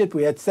from Egypt.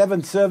 We had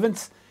 7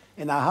 servants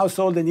in our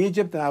household in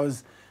Egypt, and I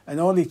was an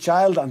only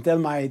child until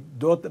my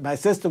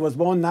sister was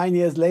born 9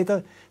 years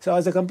later. So I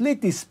was a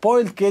completely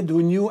spoiled kid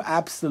who knew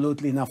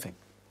absolutely nothing.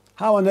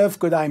 How on earth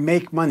could I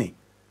make money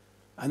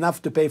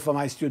enough to pay for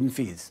my student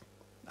fees?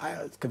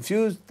 I was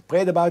confused,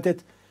 prayed about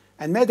it,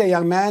 and met a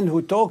young man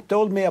who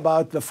told me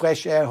about the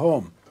Fresh Air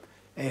Home,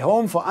 a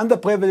home for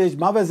underprivileged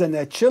mothers and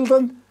their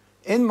children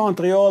in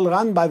Montreal,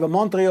 run by the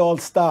Montreal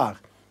Star.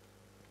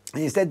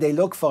 And he said they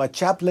look for a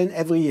chaplain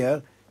every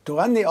year to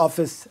run the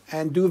office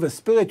and do the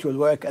spiritual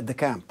work at the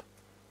camp.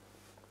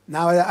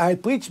 Now, I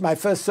had preached my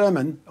first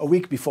sermon a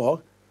week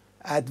before,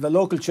 at the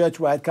local church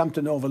where I'd come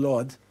to know the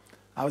Lord.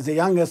 I was the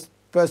youngest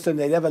person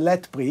they'd ever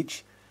let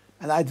preach,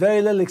 and I had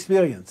very little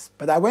experience.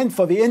 But I went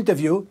for the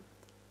interview,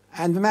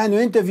 and the man who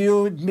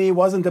interviewed me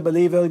wasn't a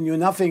believer, knew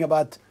nothing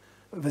about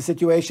the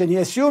situation. He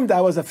assumed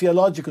I was a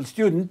theological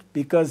student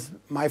because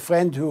my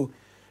friend who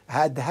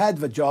had had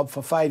the job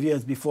for 5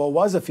 years before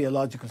was a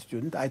theological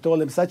student. I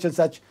told him such and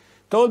such,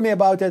 told me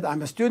about it.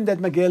 I'm a student at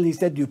McGill. He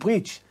said, "Do you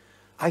preach?"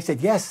 I said,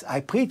 "Yes,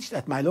 I preached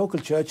at my local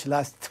church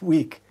last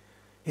week."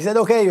 He said,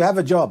 "Okay, you have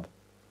a job."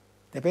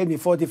 They paid me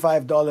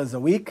 $45 a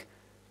week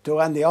to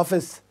run the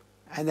office,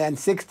 and then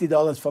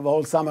 $60 for the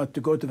whole summer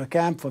to go to the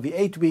camp for the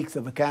 8 weeks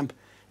of the camp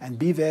and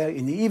be there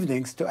in the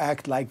evenings to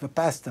act like the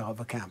pastor of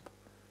the camp.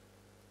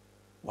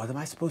 What am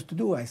I supposed to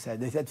do? I said.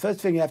 They said,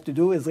 first thing you have to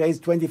do is raise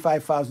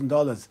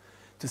 $25,000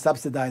 to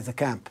subsidize the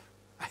camp.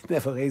 I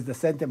never raised a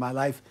cent in my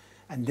life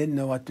and didn't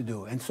know what to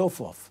do, and so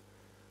forth.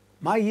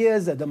 My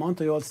years at the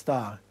Montreal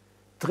Star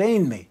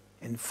trained me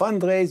in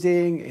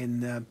fundraising,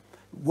 in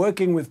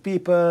working with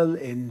people,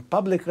 in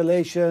public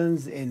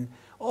relations, in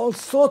all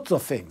sorts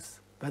of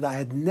things that I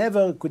had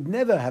could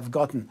never have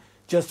gotten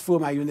just through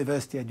my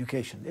university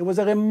education. It was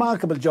a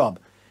remarkable job,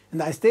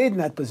 and I stayed in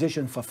that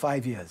position for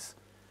 5 years.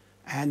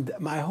 And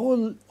my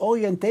whole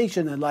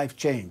orientation in life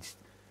changed.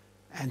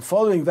 And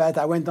following that,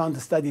 I went on to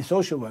study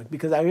social work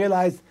because I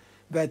realized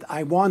that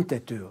I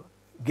wanted to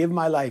give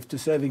my life to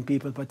serving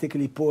people,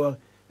 particularly poor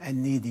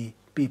and needy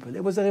people.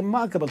 It was a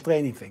remarkable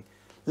training thing.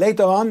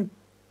 Later on,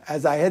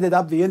 as I headed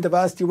up the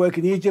InterVarsity work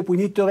in Egypt, we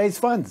need to raise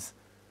funds.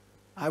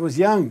 I was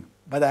young,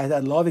 but I had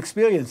a lot of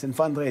experience in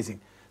fundraising,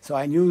 so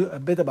I knew a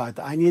bit about it.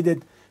 I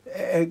needed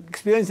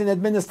experience in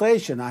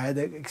administration. I had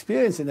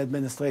experience in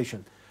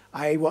administration.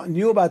 I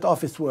knew about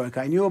office work.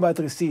 I knew about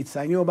receipts.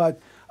 I knew about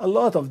a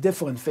lot of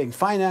different things,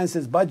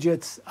 finances,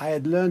 budgets. I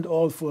had learned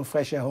all through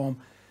Fresh Air Home,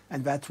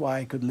 and that's why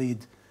I could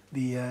lead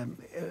the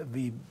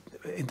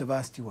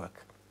InterVarsity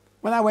work.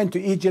 When I went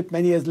to Egypt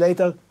many years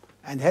later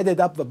and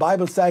headed up the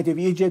Bible Society of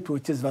Egypt,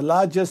 which is the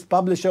largest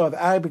publisher of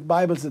Arabic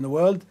Bibles in the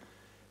world,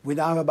 we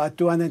now have about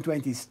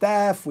 220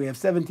 staff. We have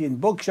 17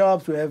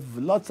 bookshops. We have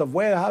lots of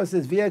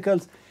warehouses,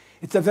 vehicles.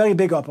 It's a very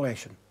big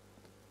operation.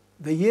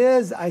 The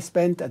years I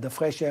spent at the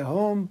Fresh Air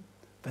Home,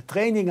 the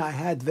training I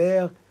had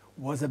there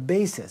was a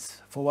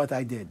basis for what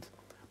I did.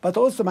 But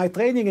also my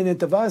training in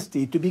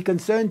InterVarsity to be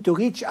concerned to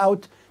reach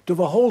out to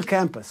the whole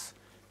campus,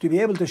 to be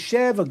able to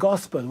share the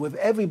gospel with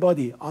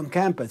everybody on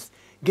campus,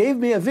 gave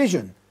me a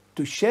vision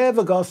to share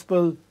the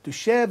gospel, to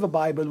share the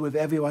Bible with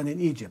everyone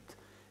in Egypt.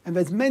 And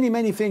there's many,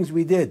 many things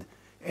we did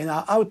in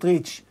our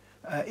outreach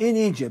in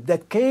Egypt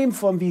that came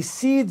from these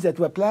seeds that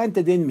were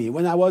planted in me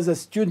when I was a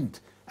student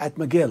at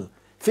McGill,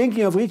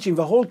 thinking of reaching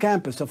the whole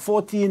campus of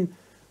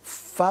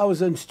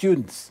 14,000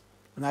 students.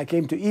 When I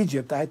came to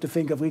Egypt, I had to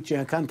think of reaching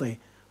a country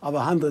of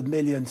 100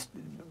 million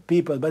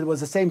people, but it was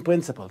the same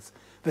principles,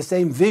 the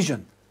same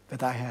vision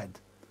that I had.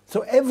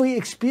 So every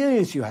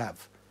experience you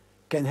have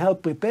can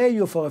help prepare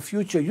you for a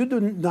future you do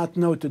not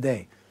know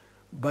today,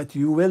 but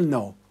you will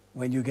know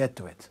when you get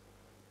to it.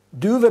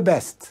 Do the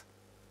best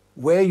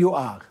where you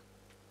are.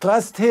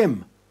 Trust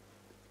Him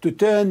to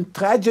turn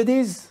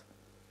tragedies,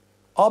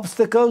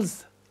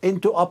 obstacles,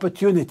 into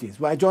opportunities.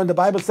 When I joined the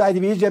Bible Society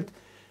of Egypt,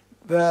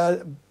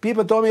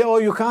 people told me, "Oh,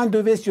 you can't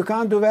do this, you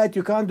can't do that,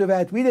 you can't do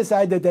that." We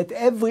decided that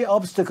every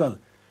obstacle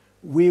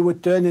we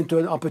would turn into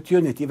an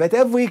opportunity. That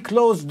every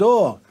closed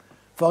door,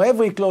 for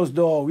every closed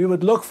door, we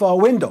would look for a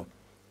window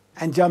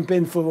and jump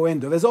in through the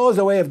window. There's always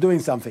a way of doing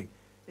something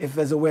if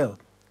there's a will.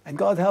 And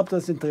God helped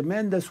us in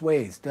tremendous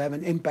ways to have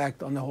an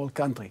impact on the whole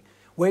country,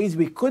 ways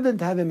we couldn't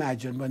have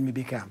imagined when we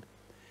began.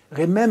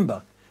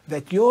 Remember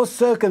that your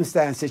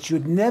circumstances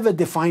should never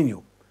define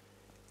you.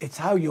 It's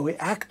how you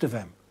react to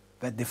them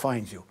that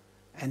defines you.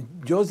 And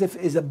Joseph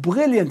is a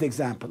brilliant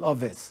example of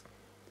this.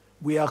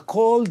 We are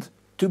called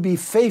to be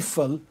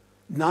faithful,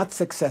 not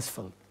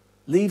successful.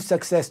 Leave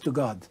success to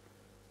God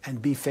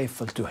and be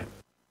faithful to Him.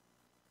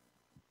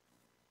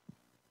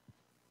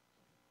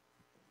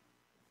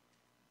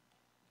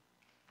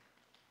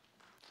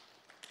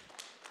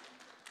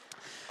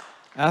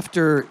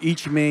 After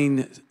each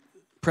main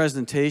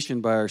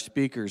presentation by our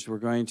speakers, we're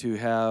going to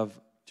have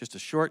just a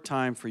short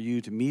time for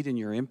you to meet in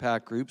your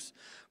impact groups.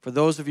 For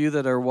those of you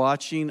that are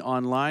watching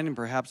online and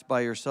perhaps by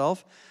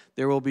yourself,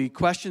 there will be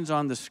questions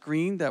on the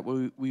screen that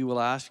we will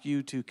ask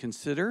you to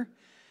consider.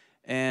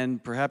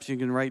 And perhaps you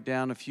can write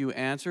down a few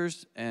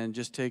answers and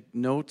just take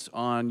notes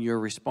on your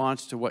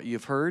response to what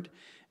you've heard.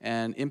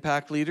 And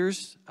impact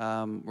leaders,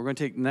 we're going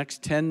to take the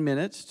next 10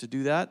 minutes to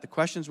do that. The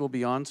questions will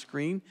be on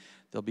screen.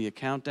 There'll be a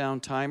countdown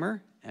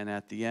timer, and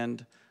at the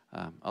end,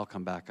 I'll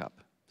come back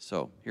up.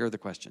 So here are the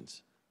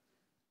questions.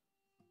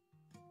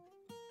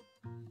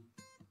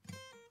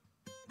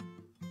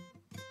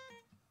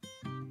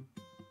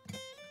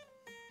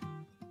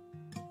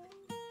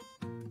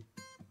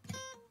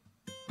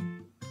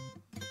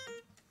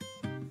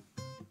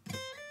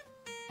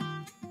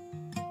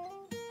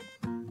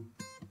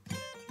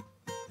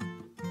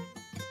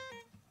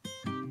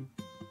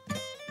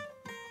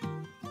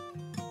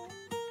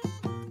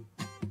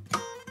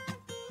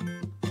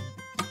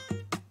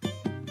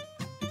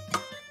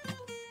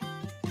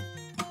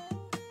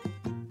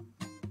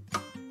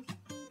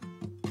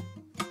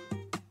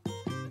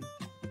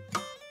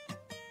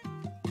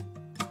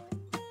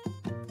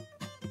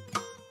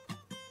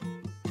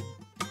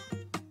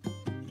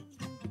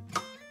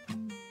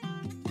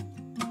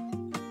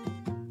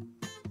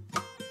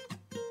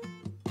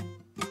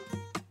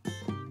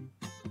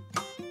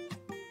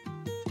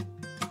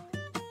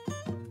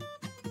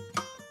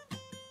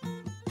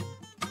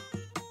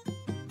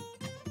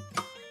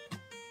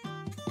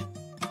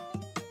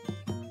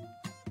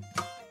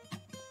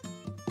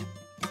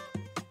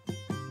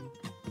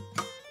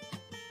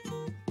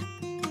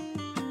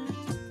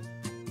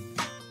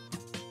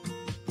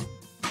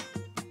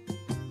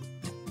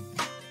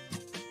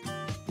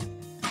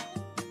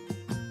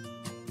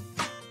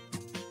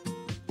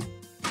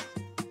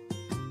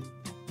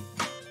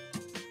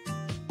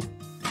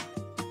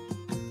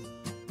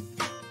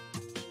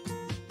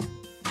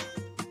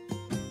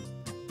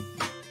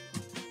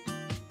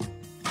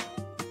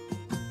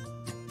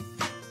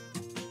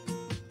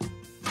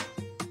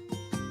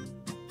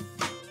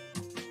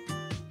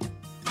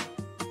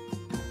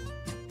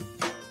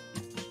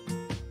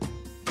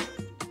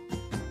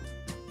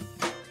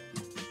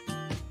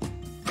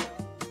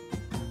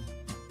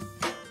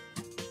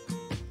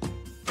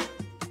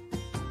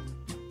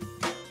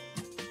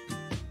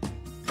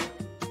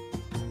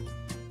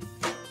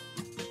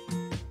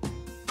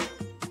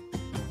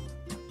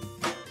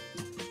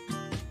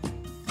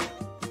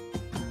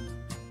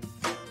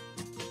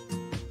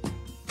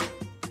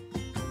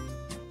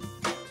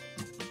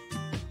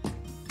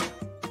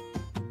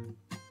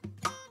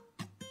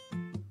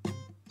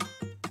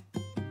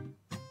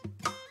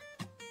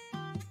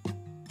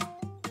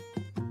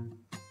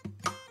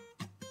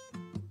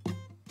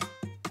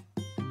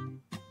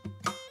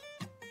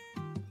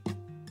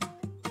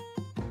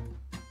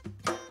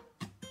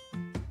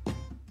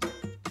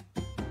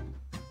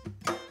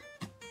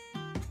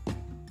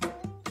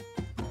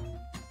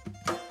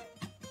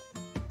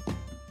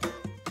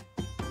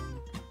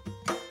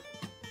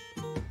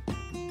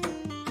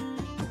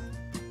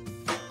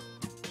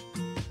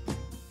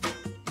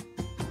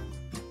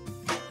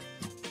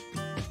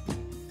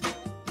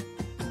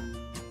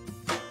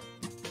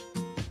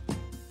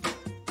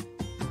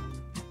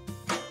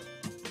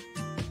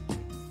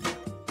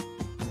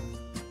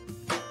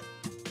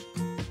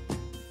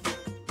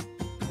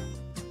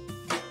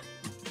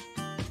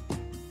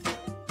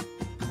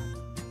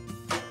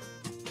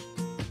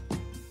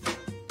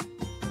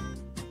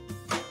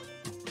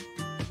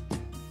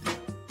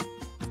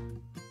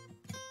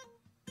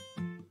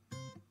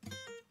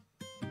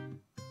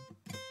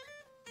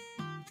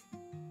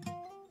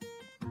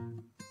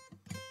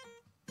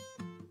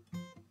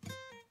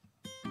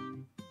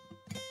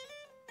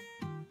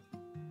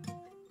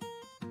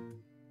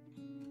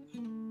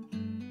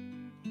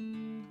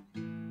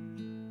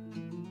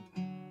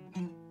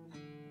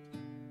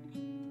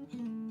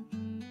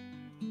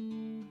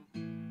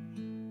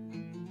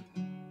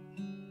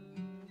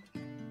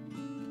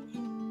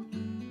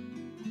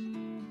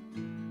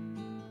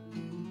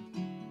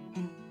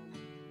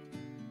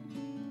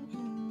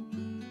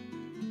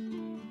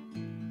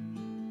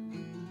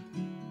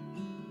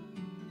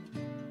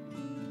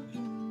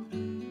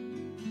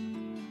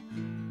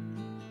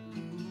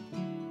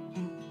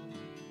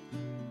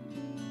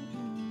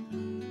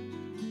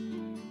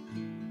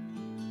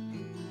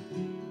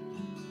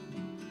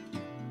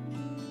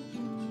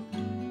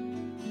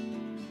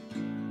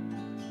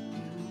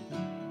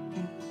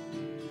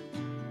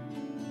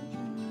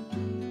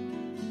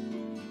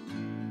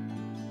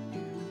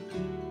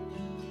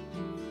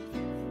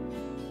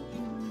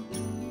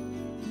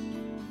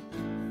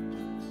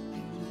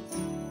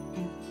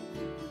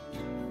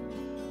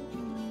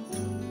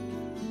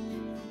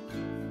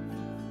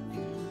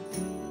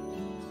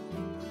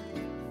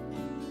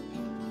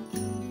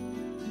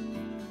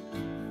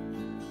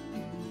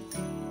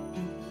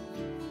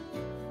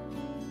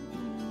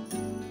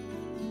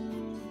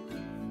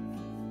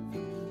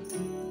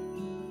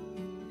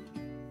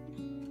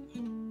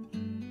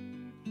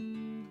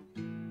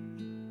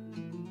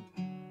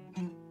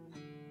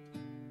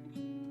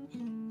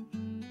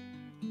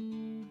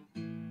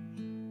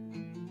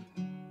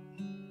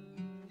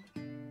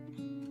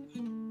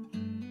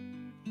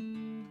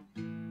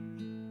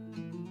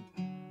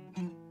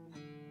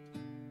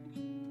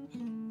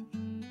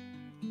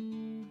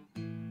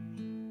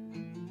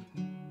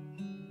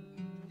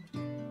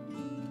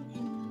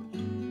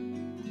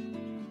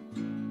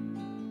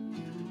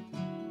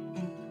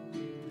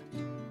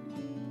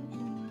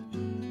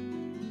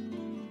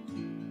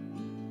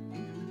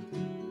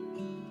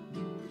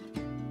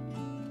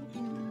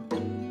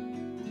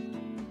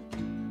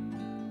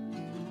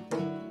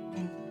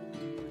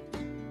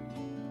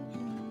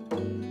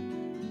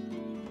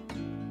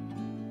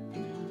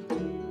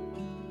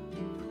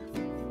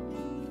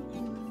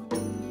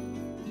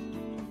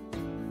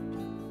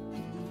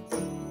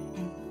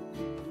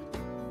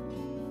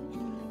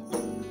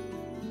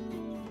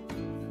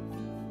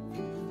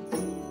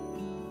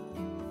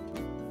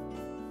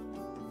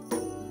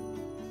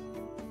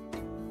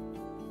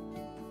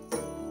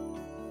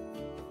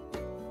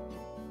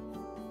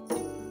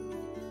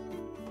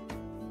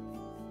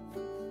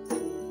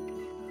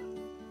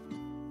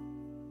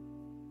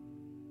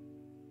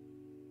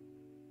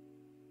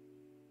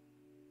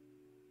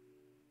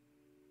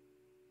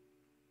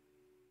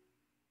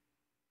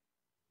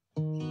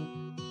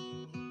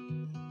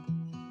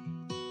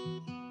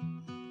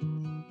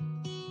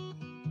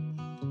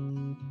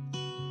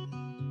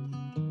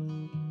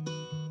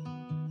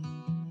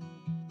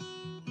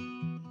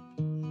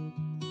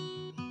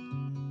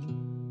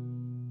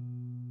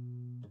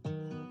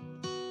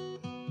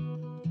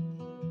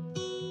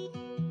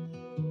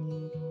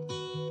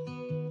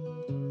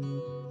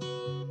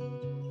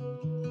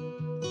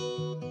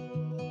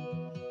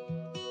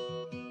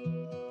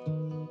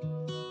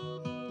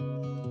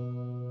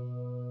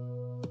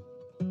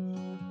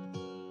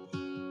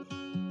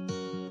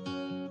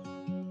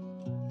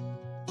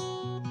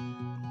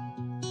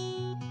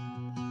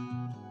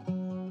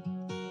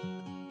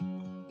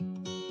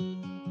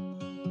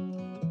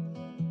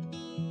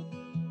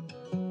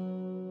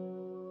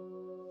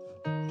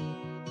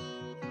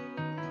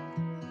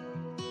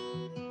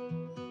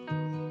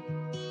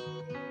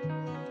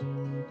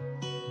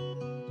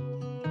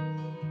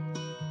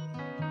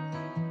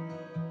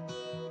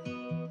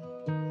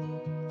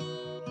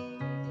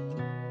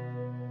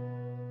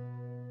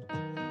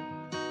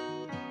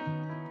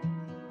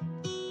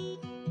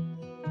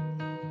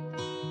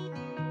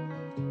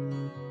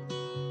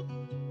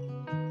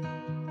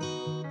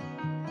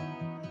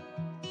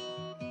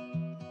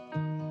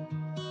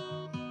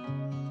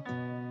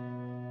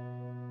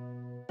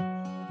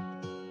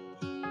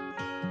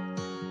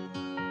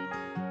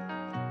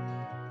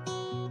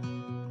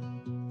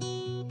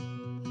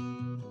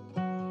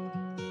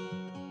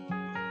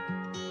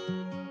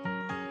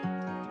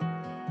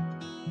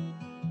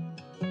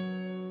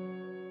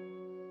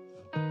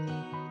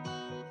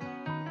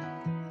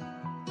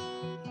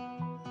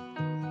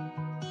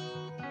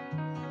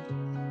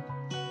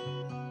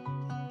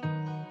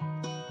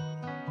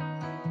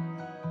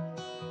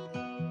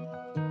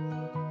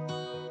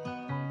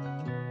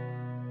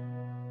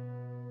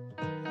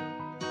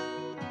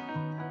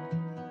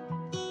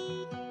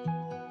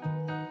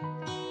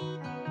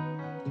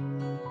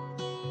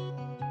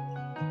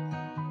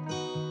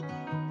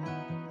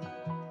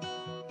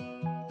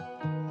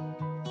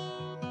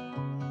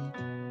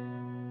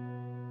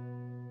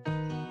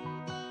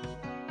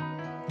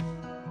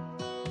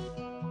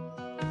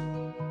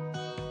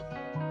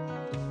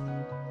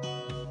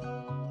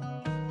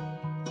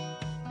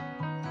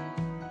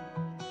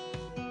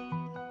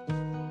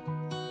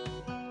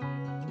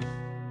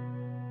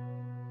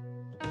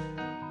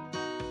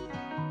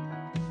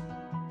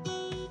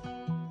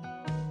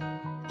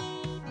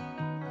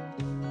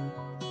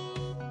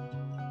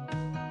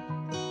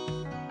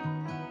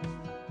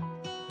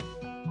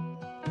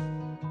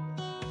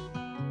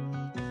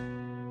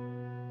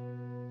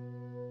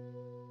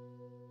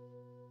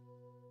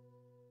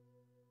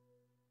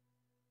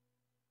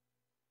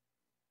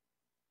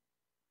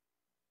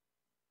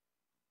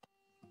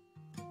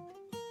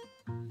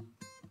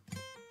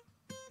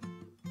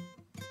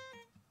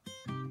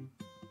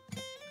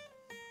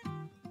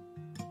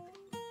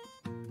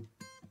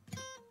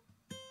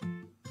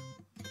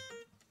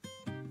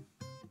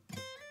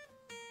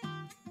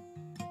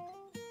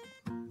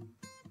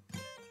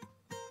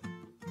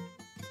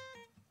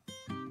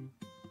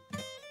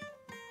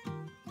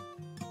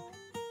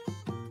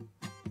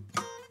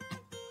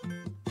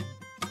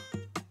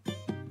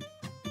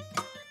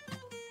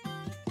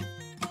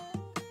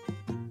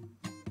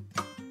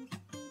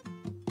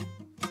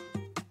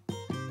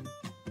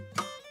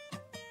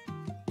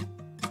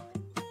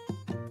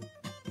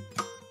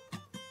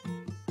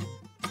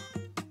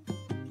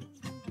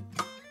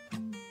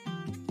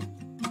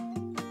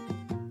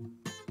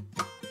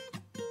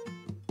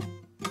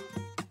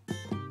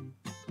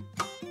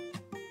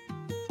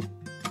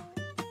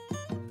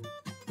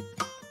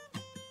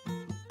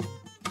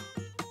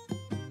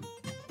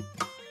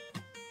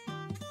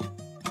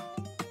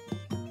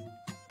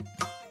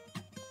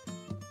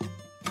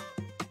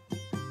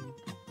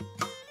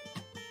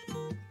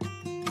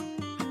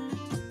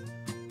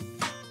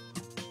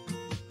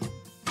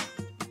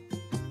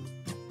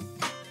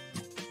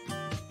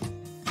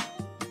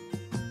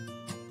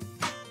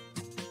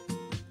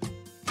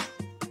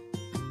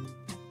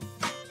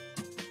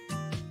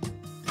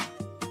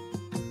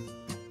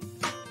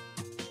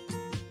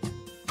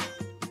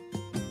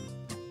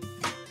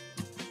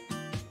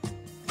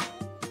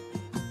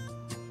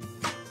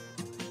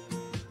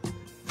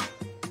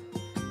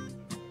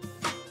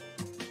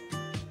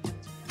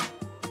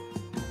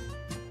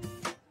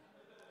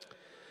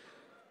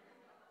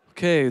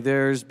 Okay,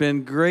 there's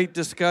been great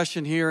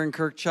discussion here in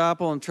Kirk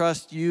Chapel, and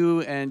trust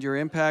you and your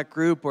impact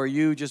group, or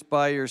you just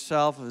by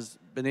yourself, has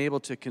been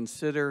able to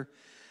consider,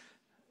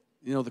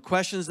 the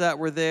questions that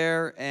were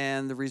there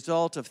and the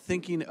result of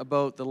thinking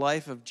about the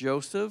life of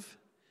Joseph.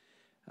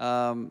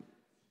 I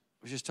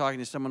was just talking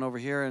to someone over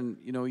here, and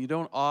you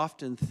don't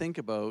often think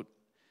about,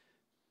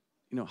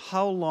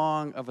 how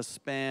long of a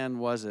span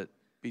was it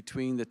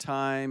between the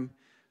time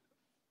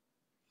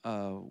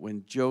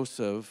when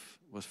Joseph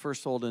was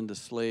first sold into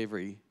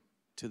slavery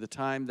to the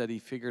time that he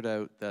figured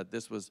out that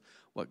this was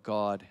what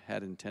God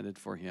had intended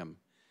for him,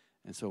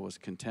 and so was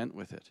content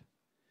with it.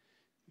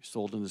 You're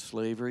sold into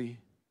slavery,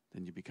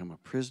 then you become a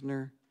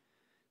prisoner.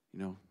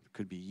 It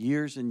could be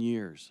years and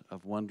years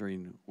of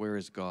wondering, where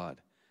is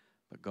God?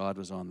 But God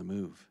was on the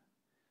move.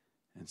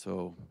 And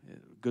so,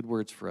 good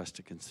words for us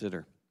to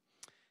consider.